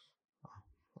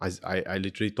 I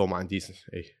literally told my aunties,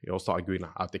 hey, you all start arguing,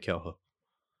 I'll take care of her.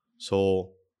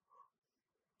 So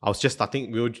I was just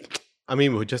starting, I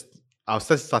was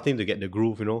just starting to get the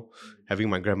groove, having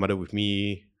my grandmother with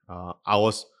me.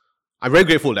 I'm very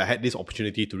grateful that I had this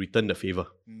opportunity to return the favor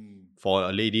for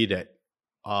a lady that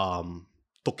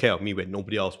took care of me when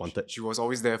nobody else wanted. She was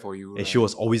always there for you. And she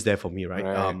was always there for me,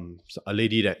 right? So a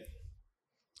lady that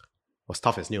was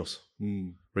tough as nails,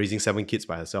 raising 7 kids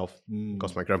by herself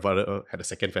because my grandfather had a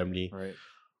second family. Right.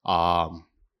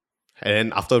 And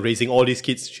then after raising all these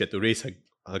kids, she had to raise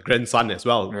her grandson as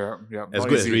well. Yeah. As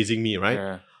good as raising me,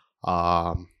 right?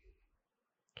 Yeah.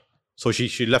 So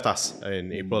she left us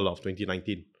in April of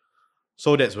 2019.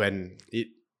 So that's when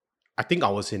I think I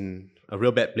was in a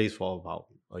real bad place for about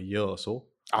a year or so.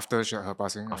 After her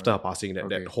passing? After her passing,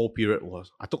 that whole period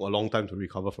I took a long time to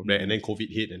recover from that, and then COVID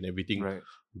hit and everything. Right.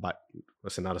 But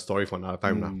that's another story for another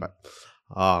time. But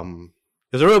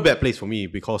it was a real bad place for me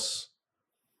because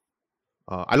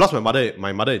I lost my mother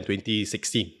in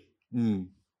 2016.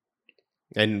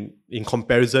 And in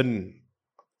comparison,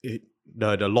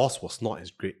 the loss was not as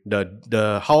great.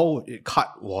 The how it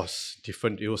cut was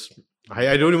different. It was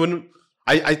I don't even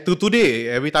to today,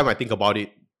 every time I think about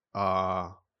it,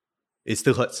 it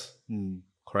still hurts.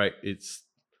 Correct. It's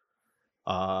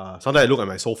sometimes I look at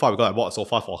my sofa because I bought a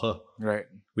sofa for her. Right.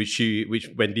 Which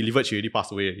when delivered, she already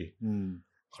passed away already.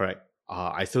 Correct.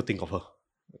 I still think of her.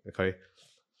 Okay.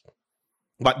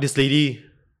 But this lady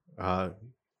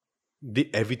did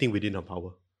everything within her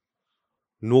power.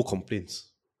 No complaints.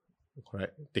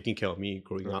 Correct. Taking care of me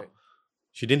growing up.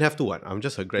 She didn't have to. I'm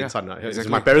just her grandson. Yeah, It's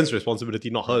exactly. my parents' responsibility,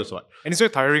 not hers. And it's very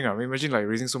tiring. I mean, imagine like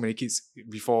raising so many kids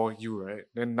before you, right?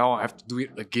 Then now I have to do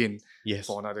it again Yes.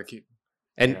 for another kid.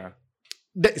 And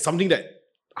that's something that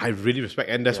I really respect.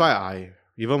 And that's why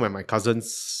even when my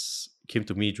cousins came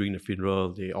to me during the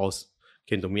funeral, they all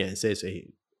came to me and says,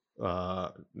 hey,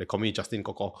 they call me Justin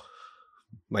Koko,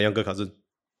 my younger cousin.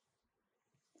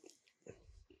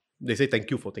 They say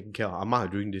thank you for taking care of Amma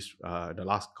during this the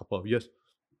last couple of years.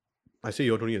 I say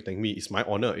you don't need to thank me. It's my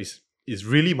honor. It's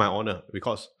really my honor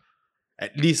because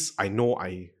at least I know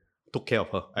I took care of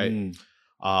her.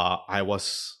 I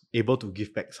was able to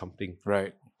give back something.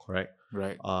 Right. Correct.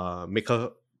 Right. Make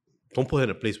her, don't put her in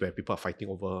a place where people are fighting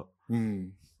over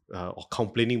or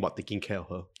complaining about taking care of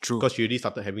her. True. Because she already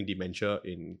started having dementia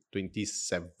in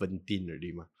 2017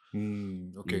 already.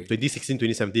 Okay. 2016,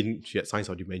 2017, she had signs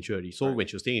of dementia already. So when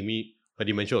she was staying with me, her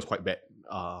dementia was quite bad.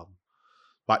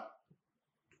 But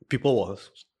people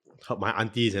my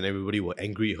aunties and everybody were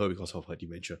angry at her because of her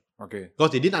dementia. Okay.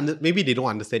 Because maybe they don't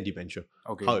understand dementia,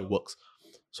 how it works.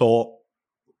 So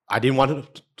I didn't want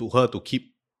her to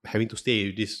keep having to stay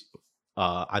with these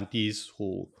aunties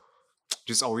who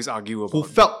just always argue about who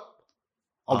felt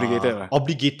obligated.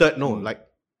 Obligated,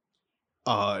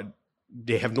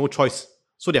 they have no choice.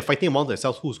 So they're fighting among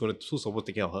themselves who's supposed to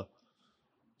take care of her.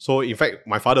 So in fact,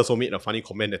 my father also made a funny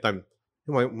comment that time.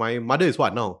 My mother is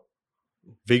what now?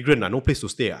 Vagrant, no place to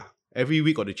stay. Every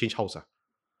week got to change house.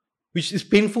 Which is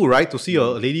painful, right? To see a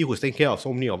lady who's taking care of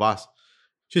so many of us.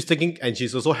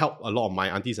 She's also helped a lot of my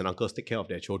aunties and uncles take care of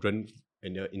their children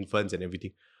and their infants and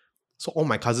everything. So all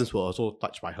my cousins were also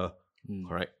touched by her.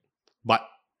 Correct. But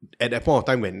at that point of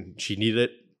time when she needed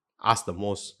us the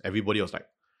most, everybody was like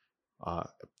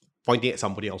pointing at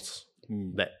somebody else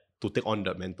that to take on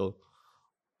the mantle.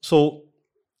 So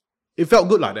it felt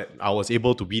good that I was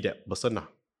able to be that person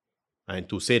and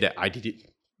to say that I did it.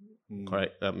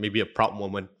 Correct. Maybe a proud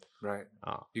moment. Right.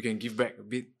 You can give back a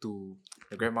bit to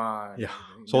the grandma. Yeah.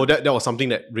 So that was something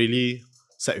that really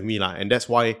sat with me. And that's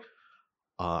why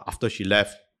after she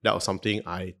left, that was something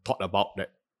I thought about that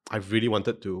I really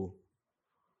wanted to.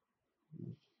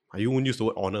 I won't use the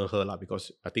word honor her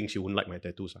because I think she wouldn't like my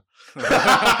tattoos.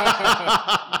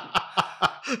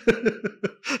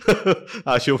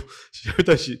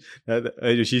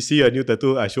 She see a new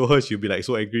tattoo, I show her, she'll be like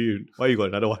so angry. Why you got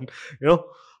another one?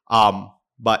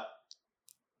 But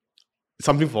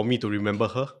something for me to remember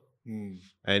her,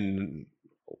 and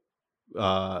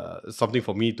something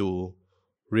for me to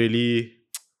really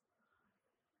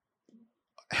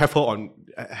have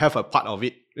a part of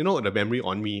it, the memory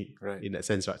on me, in that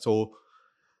sense, right? So,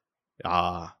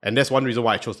 and that's one reason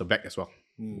why I chose the bag as well,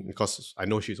 because I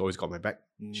know she's always got my back.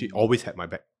 She always had my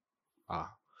back.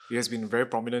 It has been very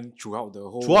prominent throughout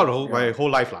my whole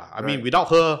life, I mean, without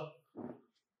her,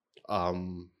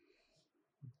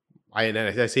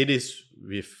 I say this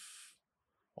with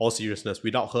all seriousness,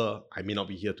 without her, I may not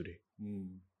be here today.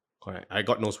 Correct.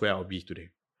 God knows where I'll be today.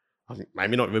 I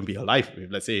may not even be alive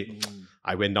if, let's say,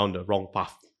 I went down the wrong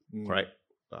path. Correct.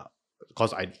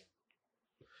 Because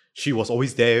she was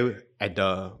always there at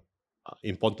the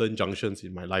important junctions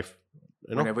in my life.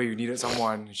 You know? Whenever you needed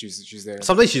someone, she's there.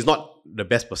 Sometimes she's not the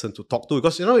best person to talk to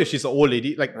because, you know, if she's an old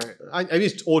lady, like, I mean,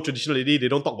 it's old traditional lady, they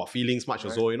don't talk about feelings much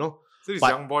or so, you know. So this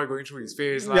young boy going through his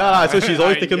phase. Yeah, so she's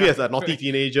always taken me as a naughty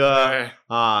teenager.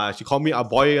 She called me a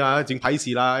boy, jing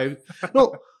paisi lah.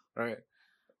 No. Right.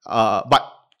 But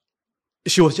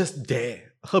she was just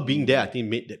there. Her being there, I think,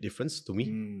 made that difference to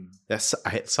me. I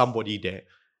had somebody there.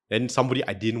 And somebody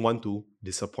I didn't want to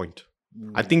disappoint.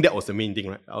 I think that was the main thing,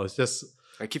 right? I was just...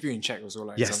 Like keep you in check also.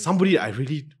 Like somebody I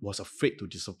really was afraid to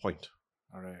disappoint.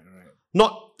 Alright.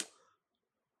 Not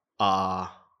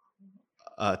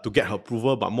to get her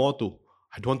approval, but more to,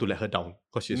 I don't want to let her down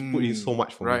because she's put in so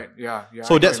much for me. Right, yeah.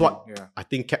 So that's what I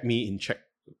think kept me in check.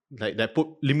 Like that put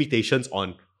limitations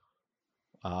on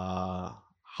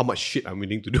how much shit I'm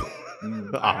willing to do.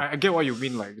 I get what you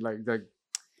mean. Like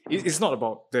it's not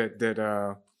about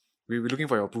that we're looking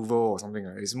for your approval or something.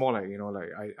 It's more like, you know, like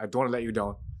I don't want to let you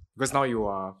down because now you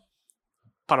are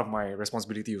part of my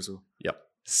responsibility also. Yep.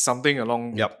 Something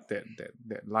along that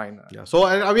line. Yeah. So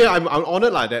I mean I'm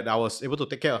honored that I was able to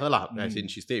take care of her as in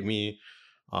she stayed with me.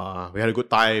 We had a good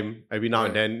time. Every now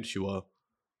and then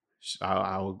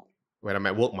when I'm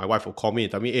at work, my wife will call me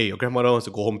and tell me, hey, your grandmother wants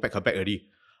to go home, pack her bag already.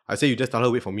 I say, you just tell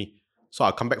her wait for me. So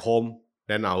I'll come back home,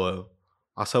 then I will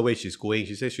ask her where she's going.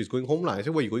 She says she's going home. I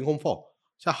said, what are you going home for?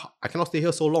 She said, I cannot stay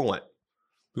here so long. Right?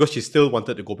 Because she still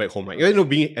wanted to go back home. Right? You know,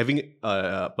 having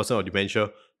a person with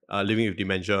dementia, living with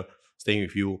dementia, staying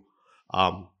with you.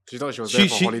 She thought she was there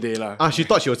for holiday. She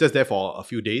thought she was just there for a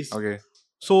few days. Okay.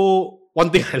 So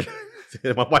one thing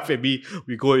my wife and me,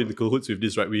 we go in cahoots with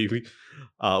this, right?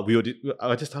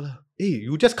 I just tell her, hey,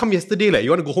 you just come yesterday, like you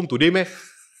want to go home today, man?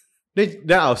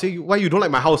 Then I'll say, why you don't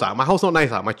like my house? My house not nice.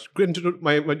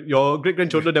 Your great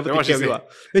grandchildren never take care of you.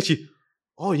 Then she,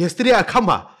 yesterday I come.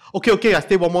 Okay, I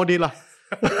stay one more day lah.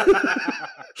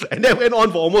 And that went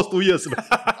on for almost 2 years.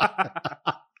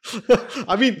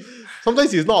 I mean,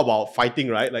 sometimes it's not about fighting,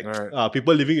 right? Like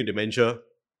people living with dementia,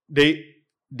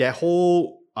 their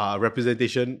whole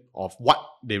representation of what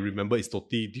they remember is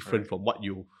totally different from what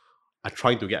you are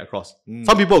trying to get across.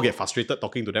 Some people get frustrated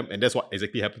talking to them, and that's what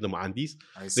exactly happened to my aunties.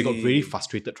 They got very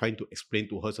frustrated trying to explain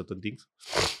to her certain things.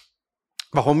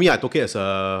 But for me, I took it as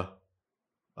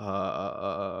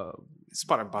it's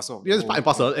part and parcel. Yeah, it's part and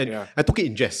parcel, and I took it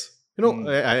in jest. You know,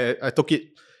 I took it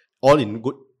all in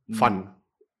good fun.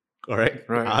 Correct?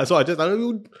 Right. So I just tell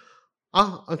you,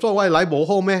 I'm sorry, why lie bo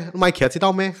home meh? My kids sit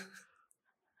down meh?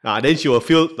 Then she will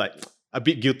feel like a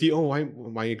bit guilty. Oh, why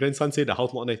my grandson said the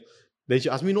house not nice? Then she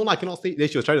asked me, no, I cannot stay. Then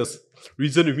she was trying to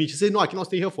reason with me. She said, no, I cannot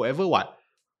stay here forever. What?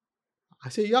 I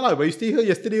said, yeah, but you stay here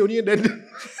yesterday only and then.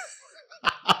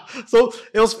 So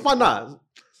it was fun.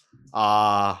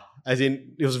 As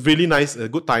in, it was really nice, a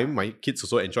good time. My kids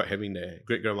also enjoyed having their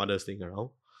great-grandmother staying around.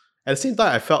 At the same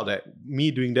time, I felt that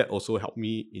me doing that also helped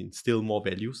me instill more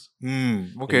values.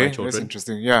 Okay, that's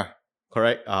interesting. Yeah.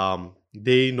 Correct.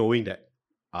 They knowing that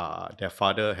their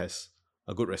father has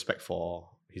a good respect for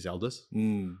his elders,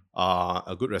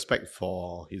 a good respect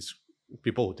for his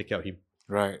people who take care of him.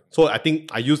 Right. So I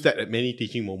think I used that at many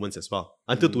teaching moments as well.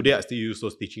 Until today, I still use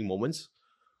those teaching moments.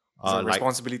 It's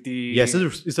responsibility. Yes,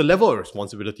 it's a level of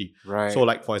responsibility. Right. So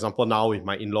like, for example, now with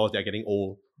my in-laws, they're getting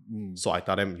old. So I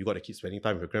tell them, you got to keep spending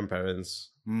time with your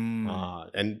grandparents.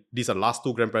 And these are the last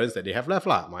two grandparents that they have left,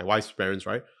 my wife's parents,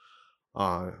 right?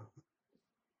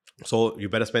 So you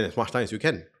better spend as much time as you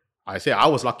can. I say I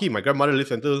was lucky. My grandmother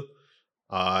lived until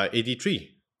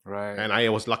 83. Right. And I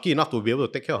was lucky enough to be able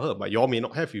to take care of her. But you all may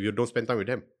not have if you don't spend time with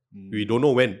them. We don't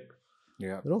know when.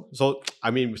 Yeah. You know? So,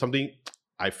 I mean, something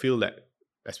I feel that,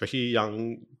 especially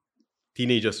young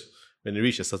teenagers, when they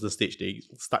reach a certain stage, they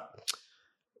start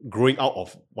growing out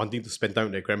of wanting to spend time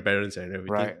with their grandparents and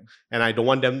everything. Right. And I don't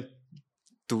want them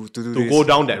to go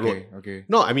down that road. Okay.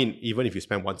 No, I mean, even if you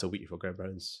spend once a week with your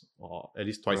grandparents or at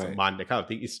least twice a month, that kind of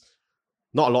thing, is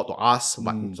not a lot to ask,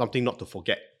 but something not to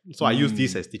forget. So I use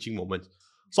this as teaching moments.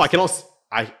 So I cannot,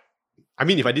 I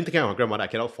mean, if I didn't take care of my grandmother, I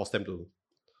cannot force them to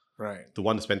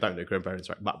want to spend time with their grandparents,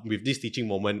 right? But with this teaching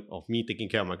moment of me taking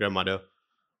care of my grandmother,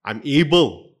 I'm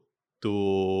able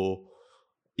to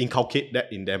inculcate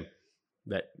that in them.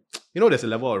 That, you know, there's a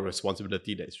level of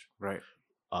responsibility that's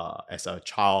as a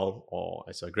child or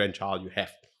as a grandchild you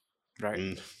have.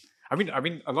 Right. I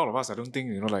mean, a lot of us, I don't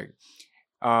think, you know, like,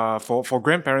 for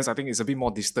grandparents, I think it's a bit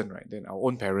more distant, right, than our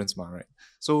own parents, right?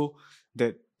 So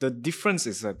that the difference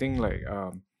is, I think, like,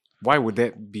 why would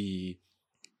that be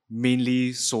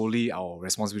mainly solely our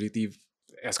responsibility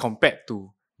as compared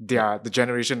to the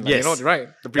generation, like, Yes. you know, right?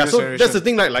 The Yeah, previous so generation. that's the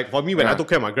thing. Like for me, when I Yeah. took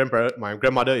care of my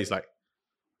grandmother, is like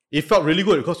it felt really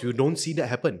good because you don't see that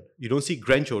happen. You don't see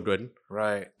grandchildren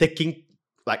Right. taking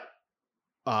like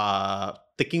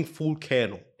taking full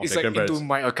care of It's their like grandparents. into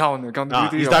my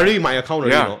accountability. It's of- directly in my account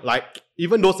already, Yeah. you know. Like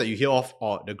even those that you hear of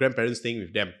or the grandparents staying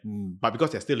with them, Mm, but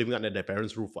because they're still living under their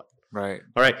parents' roof, what? right.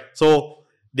 All right. So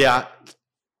they are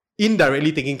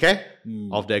indirectly taking care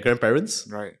Mm, of their grandparents,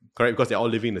 right. correct? Because they're all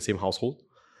living in the same household.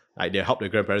 Like they help their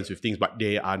grandparents with things, but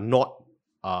they are not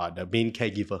the main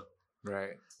caregiver.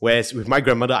 Right. Whereas with my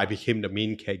grandmother, I became the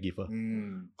main caregiver.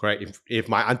 Mm, Correct. If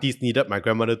my aunties needed my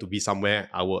grandmother to be somewhere,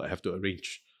 I would have to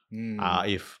arrange. mm,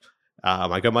 If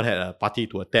my grandmother had a party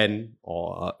to attend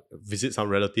or visit some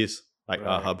relatives, like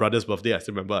Right. her brother's birthday, I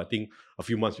still remember, I think a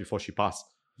few months before she passed.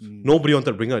 mm. Nobody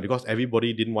wanted to bring her because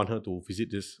everybody didn't want her to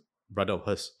visit this brother of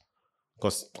hers.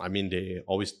 Because, I mean, they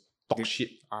always talk They- shit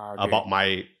Okay. about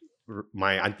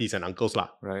my aunties and uncles lah.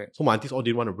 Right. So my aunties all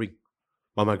didn't want to bring.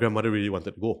 But my grandmother really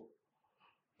wanted to go.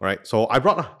 Right? So I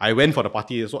brought her. I went for the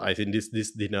party. So I was in this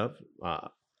dinner.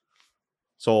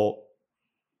 So,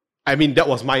 I mean, that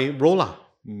was my role lah.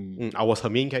 Mm. I was her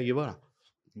main caregiver lah.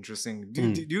 Interesting.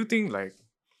 Mm. Do you think like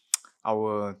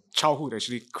our childhood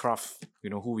actually craft, you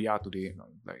know, who we are today?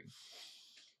 Like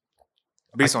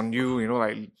based on you, you know,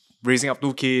 like raising up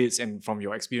 2 kids and from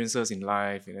your experiences in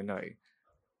life, and then like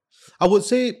I would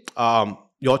say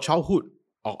your childhood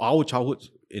or our childhood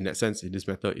in that sense in this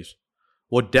matter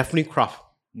will definitely craft.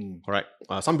 mm, Correct.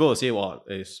 Some people will say, well,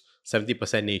 it's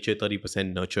 70% nature,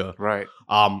 30% nurture. right.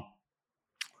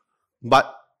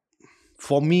 But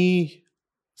for me,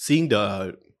 seeing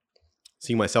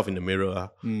myself in the mirror,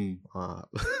 Mm,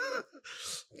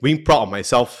 being proud of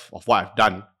myself of what I've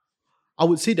done, I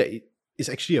would say that it's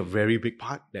actually a very big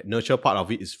part. That nurture part of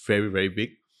it is very, very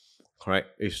big. Correct.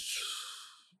 It's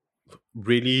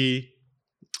really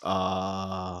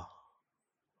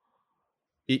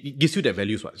it gives you that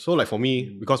values, right? So like for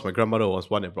me, because my grandmother was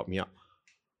one that brought me up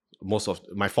most of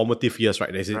my formative years,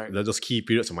 right? Right. There's those key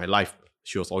periods of my life.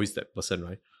 She was always that person,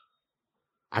 right?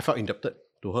 I felt indebted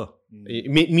to her. Mm.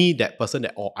 It made me that person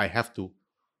that I have to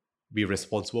be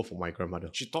responsible for my grandmother.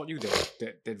 She taught you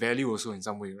that value also in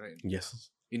some way, right? Yes.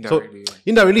 Indirectly.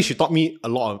 Indirectly, she taught me a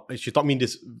lot of. She taught me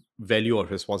this value of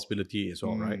responsibility as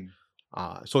well, right?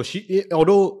 Mm, So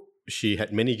although she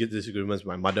had many disagreements with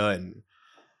my mother and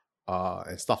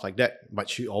stuff like that, but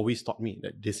she always taught me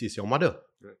that this is your mother.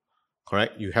 Right.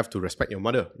 Correct? You have to respect your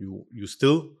mother. You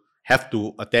still have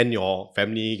to attend your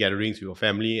family gatherings with your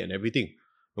family and everything.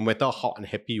 No matter how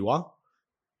unhappy you are,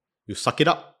 you suck it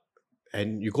up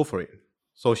and you go for it.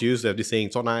 So she used to have this saying,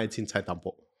 做那青菜淡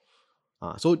薄.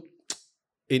 So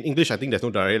in English, I think there's no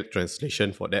direct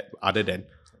translation for that other than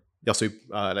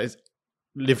like,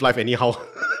 live life anyhow.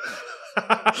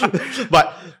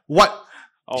 But what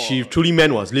she truly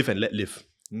meant was live and let live.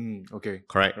 okay.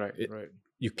 Correct? Right. Right.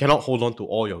 You cannot hold on to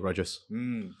all your grudges.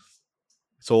 Mm,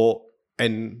 So,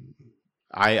 and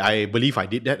I believe I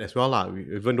did that as well lah.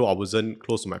 Even though I wasn't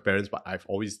close to my parents, but I've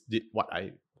always did what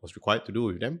I was required to do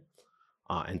with them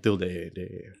until they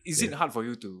Is it hard for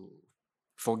you to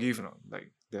forgive, you know,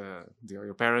 like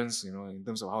your parents, you know, in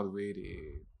terms of how the way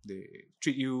they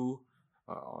treat you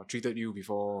or treated you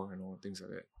before, you know, things like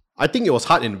that? I think it was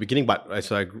hard in the beginning, but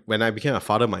when I became a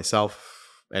father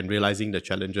myself and realizing the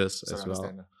challenges So I as well,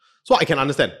 understand. so I can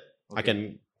understand. I Okay.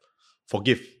 can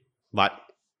forgive, but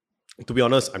to be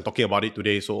honest, I'm talking about it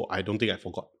today, so I don't think I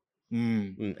forgot.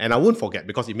 And I won't forget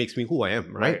because it makes me who I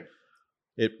am, right?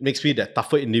 It makes me that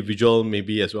tougher individual,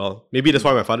 maybe as well. Maybe that's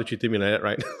why my father treated me like that,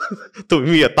 right? To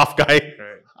me, a tough guy.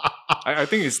 Right. I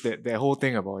think it's that whole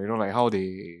thing about, you know, like how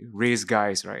they raise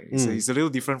guys, right? It's a little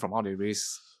different from how they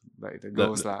raise like the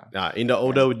girls lah. In the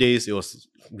older days, it was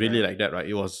really like that, right?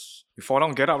 It was. You fall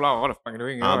down, get up lah. What the fuck you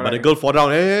doing? You know, But the right? girl fall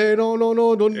down. Hey, no,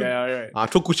 don't. Yeah, right.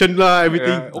 Throw cushion lah,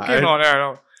 everything. Yeah, okay, no,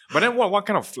 no. But then what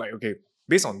kind of like, okay,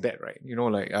 based on that, right? You know,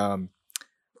 like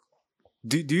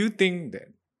do you think that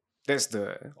that's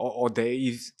or there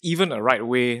is even a right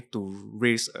way to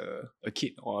raise a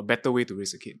kid or a better way to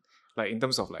raise a kid? Like in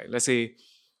terms of like, let's say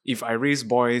if I raise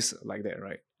boys like that,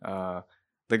 right?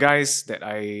 The guys that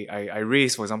I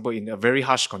raise, for example, in a very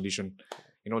harsh condition,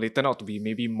 you know, they turn out to be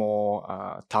maybe more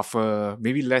tougher,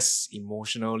 maybe less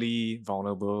emotionally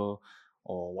vulnerable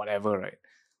or whatever, right?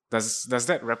 Does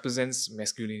that represents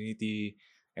masculinity?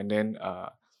 And then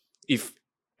if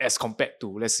as compared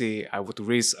to, let's say I were to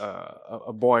raise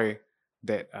a boy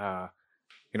that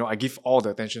you know, I give all the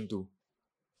attention to,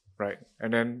 right?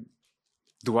 And then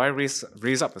do I raise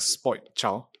up a spoiled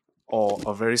child or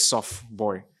a very soft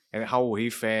boy? and how will he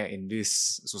fare in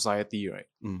this society, right?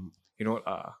 You know,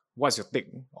 what's your take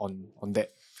on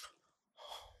that?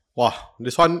 Wow,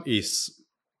 this one is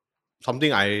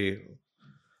something I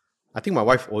think my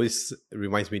wife always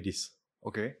reminds me this.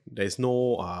 Okay. There's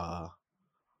no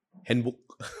handbook.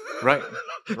 Right.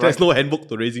 There's no handbook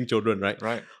to raising children, right?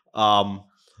 Right.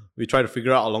 We try to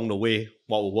figure out along the way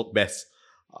what will work best.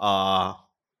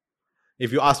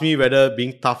 If you ask me whether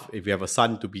being tough, if you have a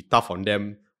son, to be tough on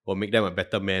them will make them a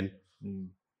better man,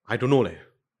 I don't know.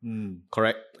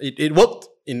 Correct. It worked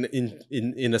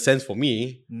in a sense for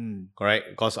me.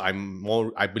 Correct. Because I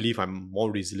believe I'm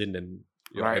more resilient than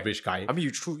your average guy. I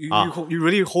mean, you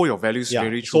really hold your values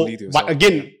very truly to yourself. But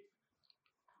again,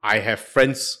 I have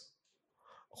friends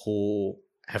who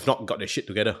have not got their shit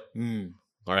together.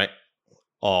 All right.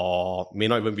 Or may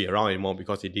not even be around anymore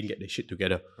because they didn't get their shit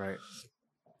together. Right.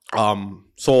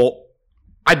 So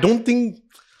I don't think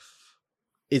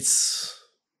it's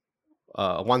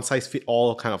a one size fit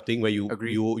all kind of thing where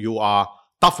you are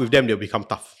tough with them, they'll become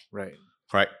tough. Right.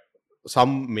 Correct.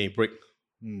 Some may break.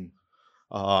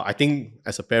 I think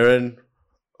as a parent,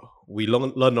 we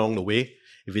learn along the way.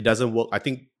 If it doesn't work, I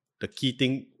think the key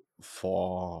thing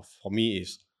for me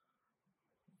is,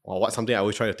 or what something I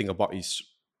always try to think about is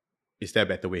there a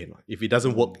better way? If it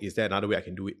doesn't work, is there another way I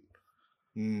can do it?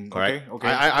 Correct. Okay.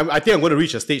 I think I'm going to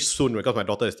reach a stage soon because my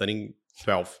daughter is turning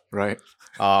 12. Right.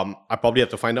 I probably have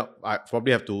to find out. I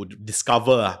probably have to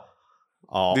discover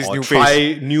or new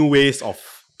try new ways of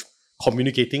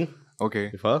communicating.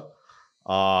 Okay. With her.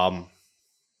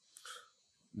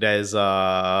 There's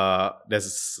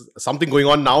something going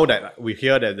on now that we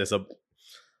hear that there's a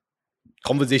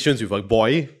conversations with a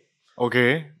boy.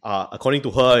 Okay. According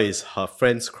to her, is her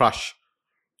friend's crush.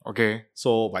 Okay.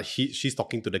 So, but she's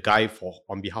talking to the guy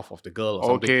on behalf of the girl or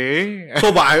something. Okay.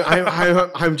 So, but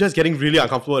I'm just getting really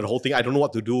uncomfortable with the whole thing. I don't know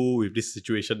what to do with this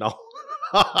situation now.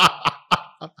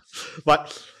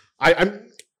 But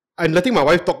I'm letting my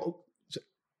wife talk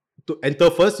to enter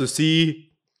first to see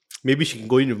maybe she can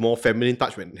go in with more feminine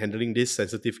touch when handling these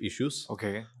sensitive issues.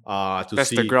 Okay. To test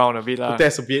see, the ground a bit. to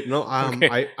test a bit. No,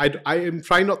 Okay. I am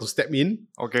trying not to step in.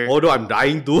 Okay. Although I'm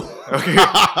dying to. Okay.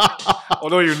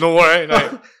 Although you know, right?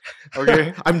 Like,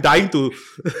 okay. I'm dying to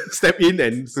step in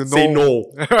and say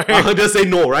no. Right. Just say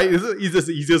no, right? It's just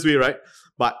the easiest way, right?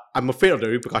 But I'm afraid of the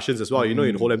repercussions as well. You know,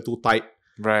 you hold them too tight,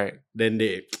 Right. then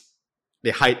they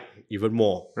hide even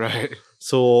more. Right.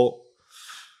 So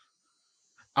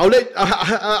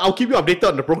I'll keep you updated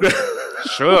on the progress.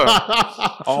 Sure.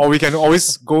 Or we can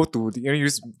always go to you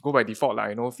just go by default,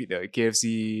 like, feed the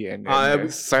KFC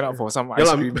and sign up for some ice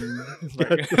cream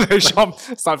shop,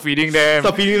 start feeding them.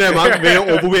 Start feeding them, very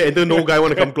overweight, and then no guy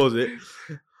want to come close it.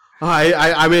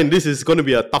 I mean, this is going to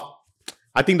be a tough.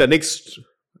 I think the next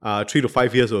 3 to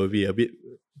 5 years will be a bit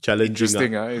challenging.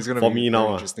 Interesting, it's gonna for be me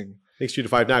now. interesting. Next 3 to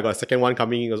 5. Now I got a second one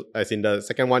coming. As in the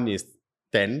second one is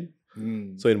 10.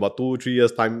 So in about 2-3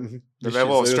 years time, the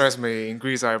level of stress may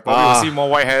increase. I probably will see more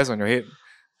white hairs on your head.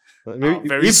 Maybe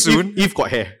very soon. Eve got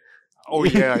hair. Oh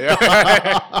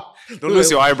yeah. Don't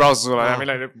lose your eyebrows. So, I mean,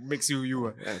 like, that makes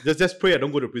you. Just pray I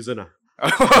don't go to prison.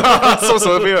 So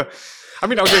severe. I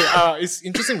mean, okay. It's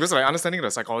interesting because, like, understanding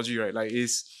the psychology, right? Like,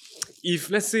 is if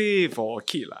let's say for a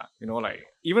kid, like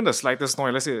even the slightest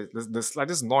noise, let's say the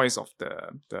slightest noise of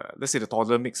the let's say the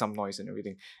toddler makes some noise and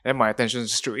everything, then my attention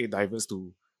straight away diverts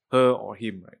to her or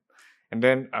him, right? And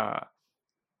then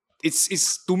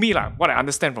it's to me, like, what I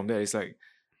understand from that is, like,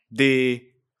 they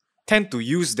tend to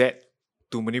use that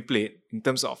to manipulate in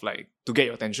terms of, like, to get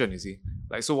your attention, you see.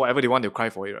 Like, so whatever they want, they'll cry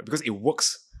for it, right? Because it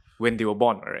works when they were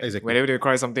born, right? Exactly. Whenever they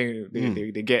cry something,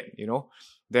 they get,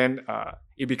 then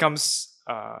it becomes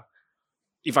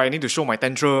if I need to show my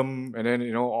tantrum and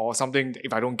then, or something,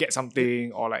 if I don't get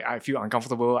something or, like, I feel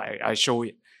uncomfortable, I show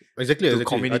it. Exactly. To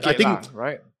communicate, I think,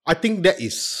 right? I think that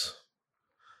is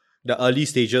the early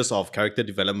stages of character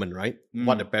development, right?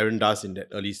 What the parent does in that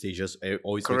early stages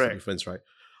always makes a difference, right?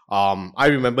 I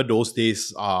remember those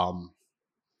days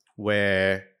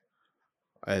where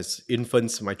as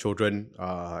infants, my children,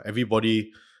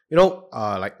 everybody,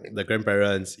 like the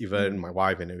grandparents, even my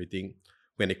wife and everything,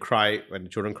 when the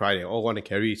children cry, they all want to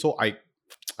carry. So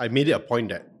I made it a point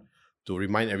that to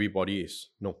remind everybody is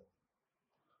no.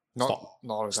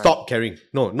 Stop carrying.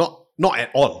 No, not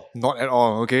at all. Not at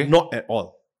all, okay? Not at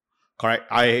all.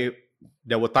 Correct.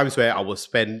 There were times where I would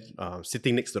spend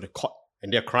sitting next to the cot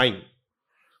and they're crying.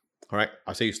 Correct.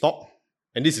 I say, stop.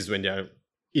 And this is when they're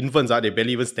infants, they're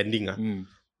barely even standing.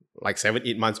 Like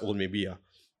 7-8 months old maybe.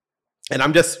 And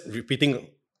I'm just repeating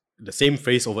the same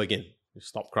phrase over again.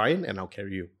 Stop crying and I'll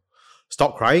carry you.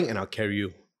 Stop crying and I'll carry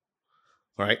you.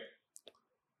 Alright.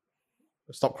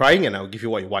 stop crying and I'll give you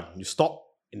what you want. You stop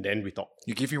and then we talk.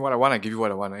 You give me what I want, I give you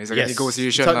what I want. It's like a Yes.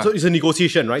 negotiation. So it's a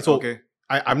negotiation, right? So Okay.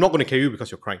 I'm not going to carry you because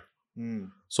you're crying.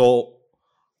 Mm. So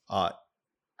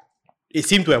it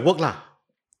seemed to have worked lah.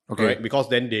 Okay. Right? Because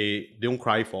then they don't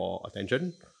cry for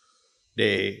attention.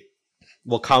 They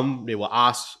will come, they will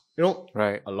ask,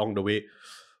 Right. along the way.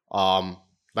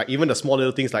 Like even the small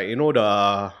little things, like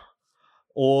the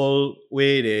old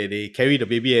way they carry the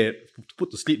baby and put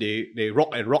to sleep, they rock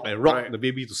and rock and rock Right. the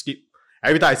baby to sleep.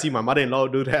 Every time I see my mother-in-law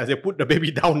do that, I say, put the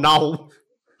baby down now.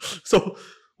 So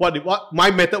what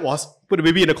my method was, put the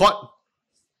baby in the cot.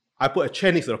 I put a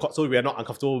chair next to the cot so we are not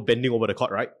uncomfortable bending over the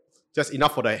cot, right? Just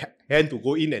enough for the hand to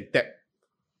go in and tap.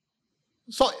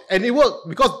 So, and it worked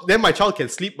because then my child can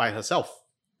sleep by herself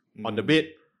on the bed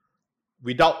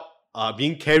without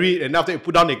being carried, and after you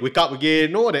put down, they wake up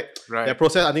again. That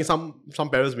process, I think some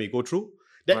parents may go through.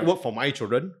 That worked for my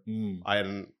children,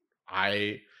 and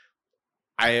I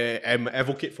am an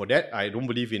advocate for that. I don't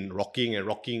believe in rocking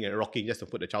just to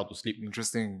put the child to sleep.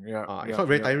 Interesting. Yeah. It's not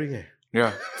very tiring.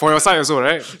 Yeah. For your side also,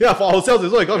 right? Yeah, for ourselves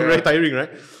as well, it got very tiring, right?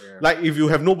 Yeah. Like if you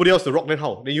have nobody else to rock, then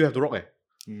how? Then you have to rock.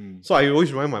 So I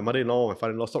always remind my mother-in-law, my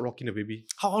father-in-law, stop rocking the baby.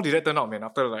 How did that turn out, man?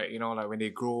 After like when they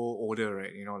grow older,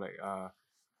 right?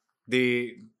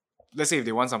 Let's say if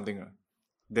they want something,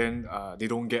 then they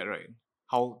don't get, right?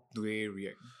 How do they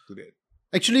react to that?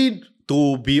 Actually,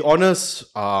 to be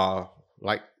honest,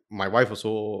 like my wife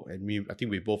also and me, I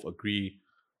think we both agree,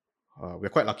 we're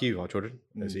quite lucky with our children.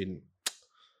 As in,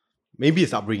 maybe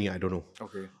it's upbringing, I don't know.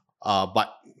 Okay.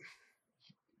 But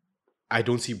I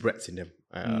don't see brats in them.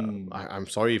 I'm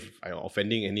sorry if I'm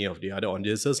offending any of the other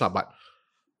audiences, but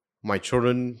my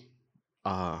children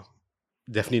are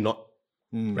definitely not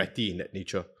bratty in that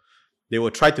nature. They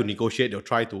will try to negotiate, they'll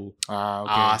try to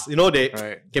ask.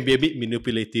 They can be a bit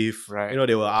manipulative. Right.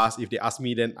 They will ask. If they ask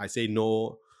me, then I say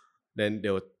no. Then they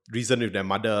will reason with their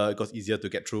mother because easier to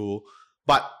get through.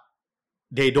 But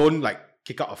they don't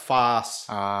kick out a fuss.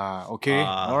 Okay.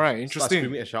 All right. Interesting. Start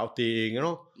screaming and shouting,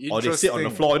 Or they sit on the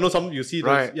floor. You see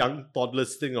those young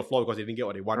toddlers sitting on the floor because they didn't get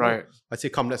what they want. Right. I say,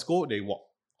 come, let's go. They walk.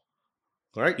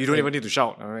 Correct? You don't even need to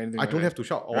shout or anything. I don't have to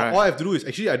shout. All I have to do is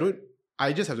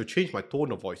I just have to change my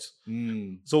tone of voice.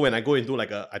 So when I go into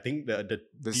I think the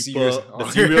deeper, serious,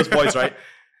 serious voice, right?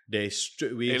 They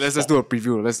straight away. Hey, let's just do a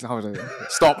preview.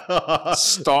 Stop.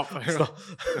 Stop.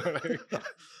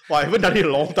 Well, I haven't done it in a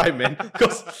long time, man.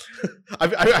 Because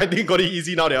I think got it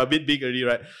easy now. They're a bit big already,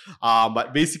 right?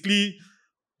 But basically,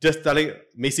 just telling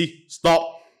Macy,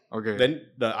 stop. Okay. Then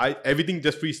everything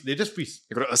just freeze. They just freeze.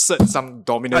 You gotta assert some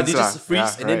dominance. They just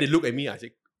freeze, and then they look at me. I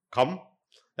say, "Come,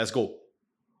 let's go."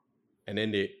 And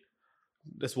then they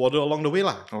just waddle along the way,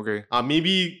 lah. Okay.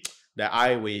 Maybe their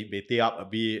eye may tear up a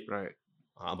bit, right?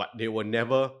 But they will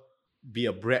never be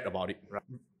a brat about it. Right.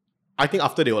 I think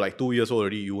after they were 2 years old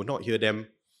already, you will not hear them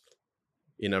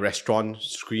in a restaurant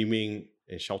screaming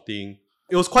and shouting.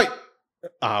 It was quite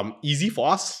easy for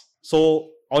us. So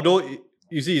although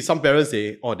you see some parents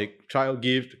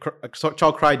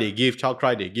child cry they give, child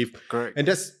cry they give. Correct. And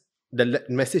that's the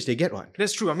message they get, right?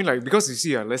 That's true. I mean, because you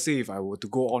see, let's say if I were to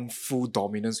go on full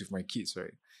dominance with my kids,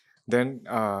 right? Then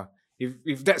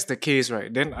if that's the case,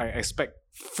 right, then I expect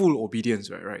full obedience,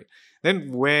 right?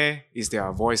 Then where is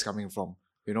their voice coming from?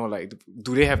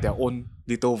 Do they have their own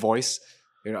little voice?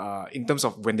 In terms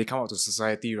of when they come out to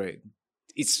society, right?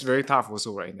 It's very tough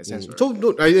also, right? In that sense, right? So,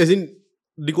 no, as in,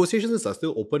 negotiations are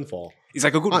still open for... It's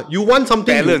like a good you want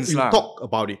something, balance, you talk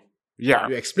about it. Yeah.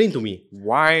 You explain to me.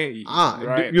 Why?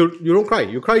 Right. You don't cry.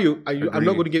 You cry, I'm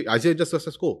not going to give... I say, just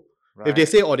let's go. Right. If they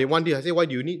say, they want this, I say, why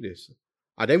do you need this?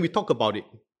 Then we talk about it.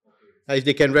 If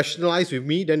they can rationalize with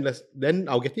me, then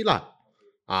I'll get it lah.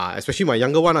 Especially my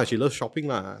younger one, she loves shopping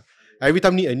lah. Every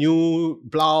time need a new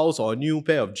blouse or a new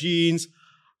pair of jeans,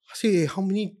 I say, how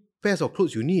many pairs of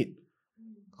clothes you need?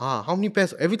 How many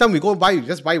pairs? Every time we go buy,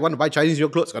 want to buy Chinese New Year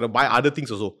clothes, got to buy other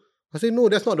things also. I say, no,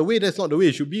 that's not the way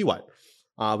it should be. What?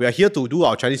 We are here to do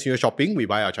our Chinese New Year shopping, we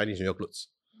buy our Chinese New Year clothes.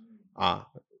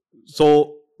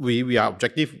 So we are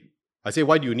objective. I say,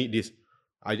 why do you need this?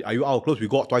 Are you out of clothes? We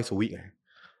go out twice a week.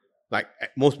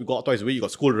 At most, we go out twice a week, you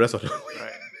got school the rest of the week.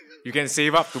 Right. You can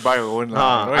save up to buy your own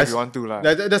if you want to.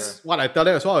 That's what I tell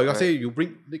them as well. I say,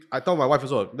 I tell my wife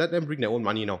as well, let them bring their own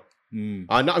money now.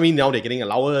 Now they're getting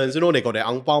allowance, they got their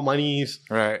ang pao monies,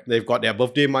 right? They've got their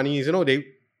birthday monies,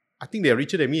 I think they're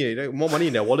richer than me. They have more money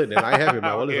in their wallet than I have in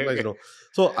my wallet sometimes,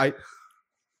 So I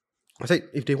said,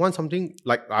 if they want something,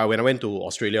 when I went to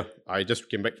Australia, I just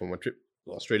came back from a trip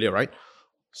to Australia, right?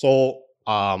 So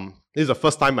this is the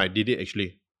first time I did it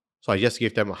actually. So I just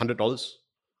gave them $100.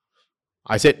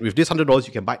 I said, with this $100,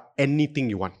 you can buy anything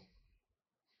you want.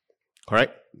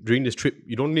 Correct? during this trip,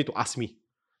 you don't need to ask me.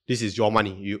 This is your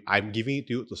money. I'm giving it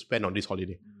to you to spend on this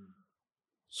holiday.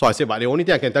 So I said, but the only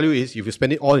thing I can tell you is if you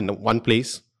spend it all in one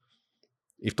place,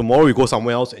 if tomorrow you go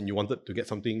somewhere else and you wanted to get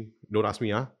something, don't ask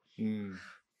me, huh?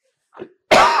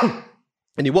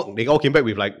 And it worked. They all came back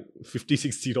with like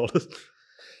 $50, $60.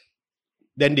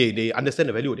 Then they understand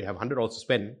the value. They have $100 to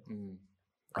spend.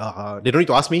 They don't need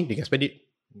to ask me. They can spend it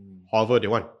however they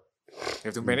want. They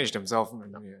have to manage themselves.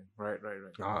 Yeah. Right.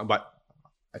 But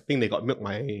I think they got milk.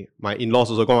 My in-laws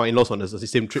also got my in-laws on the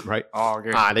same trip, right? Oh,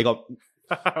 okay. They got...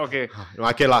 Okay.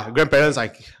 Okay lah. Grandparents,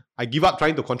 I give up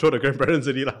trying to control the grandparents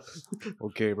already lah.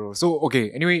 Okay, bro. So,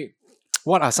 okay. Anyway,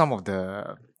 what are some of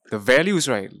the values,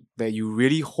 right, that you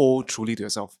really hold truly to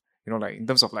yourself? You know, like in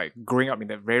terms of like growing up in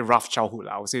that very rough childhood.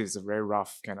 I would say it's a very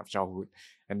rough kind of childhood.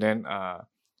 And then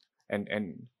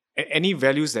and any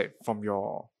values that from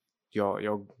your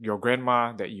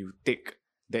grandma that you take,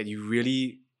 that you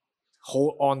really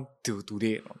hold on to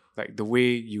today, like the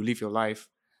way you live your life.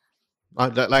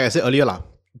 Like I said earlier lah,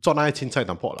 做那些青菜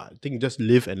tampok lah. I think just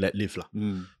live and let live lah.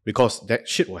 Because that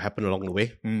shit will happen along the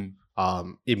way.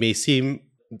 It may seem,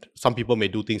 some people may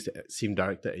do things that seem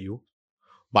directed at you,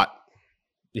 but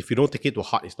if you don't take it to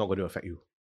heart, it's not going to affect you.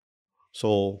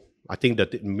 So I think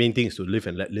that the main thing is to live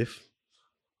and let live.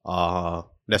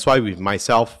 That's why with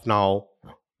myself now,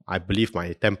 I believe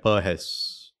my temper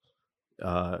has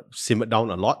simmered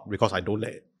down a lot because I don't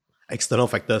let external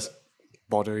factors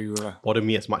bother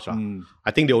me as much.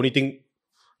 I think the only thing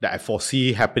that I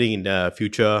foresee happening in the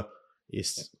future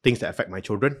is things that affect my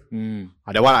children.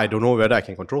 That one I don't know whether I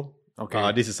can control.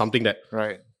 Okay. This is something that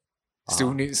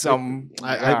still need some...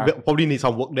 I probably need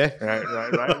some work there.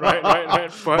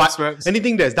 Right. Perhaps.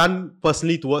 Anything that's done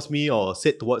personally towards me or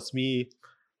said towards me,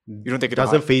 you don't take it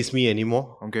doesn't faze me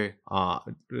anymore. Okay.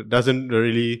 It doesn't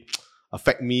really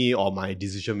affect me or my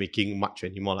decision making much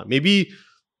anymore. Like maybe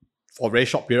for a very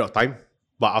short period of time,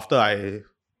 but after I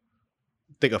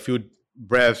take a few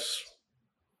breaths,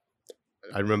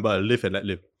 I remember I live and let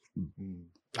live.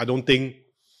 I don't think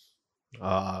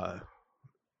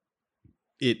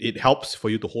it helps for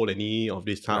you to hold any of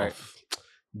this kind of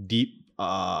deep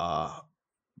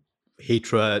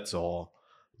hatreds or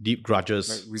deep grudges,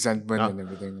 like resentment and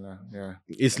everything. Yeah,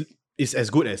 it's as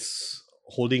good as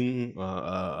holding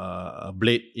a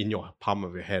blade in your palm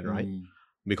of your hand, right?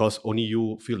 Because only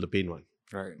you feel the pain one.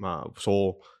 Right.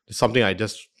 So it's something I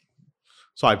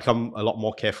become a lot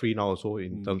more carefree now also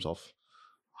in terms of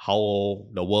how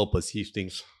the world perceives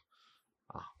things.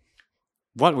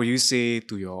 What would you say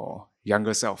to your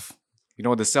younger self? You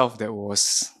know, the self that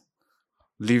was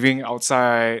living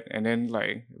outside and then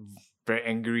like very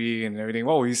angry and everything.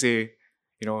 What would you say,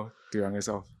 you know, to your younger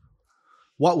self?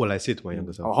 What will I say to my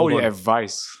younger self? Or how would you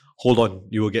advise? Hold on,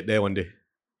 you will get there one day.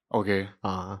 Okay.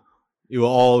 It will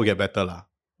all get better lah.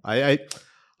 I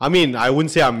mean, I wouldn't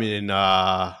say I'm in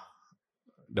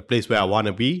the place where I want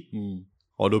to be,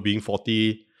 although being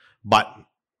 40, but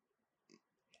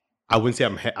I wouldn't say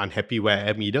I'm unhappy where I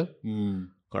am either.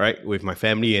 Correct? With my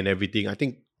family and everything. I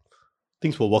think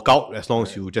things will work out as long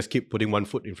as you just keep putting one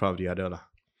foot in front of the other lah.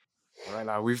 All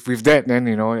right, with that, then,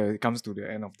 you know, it comes to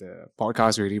the end of the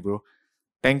podcast already, bro.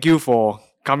 Thank you for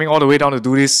coming all the way down to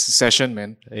do this session,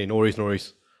 man. Hey, no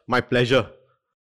worries. My pleasure.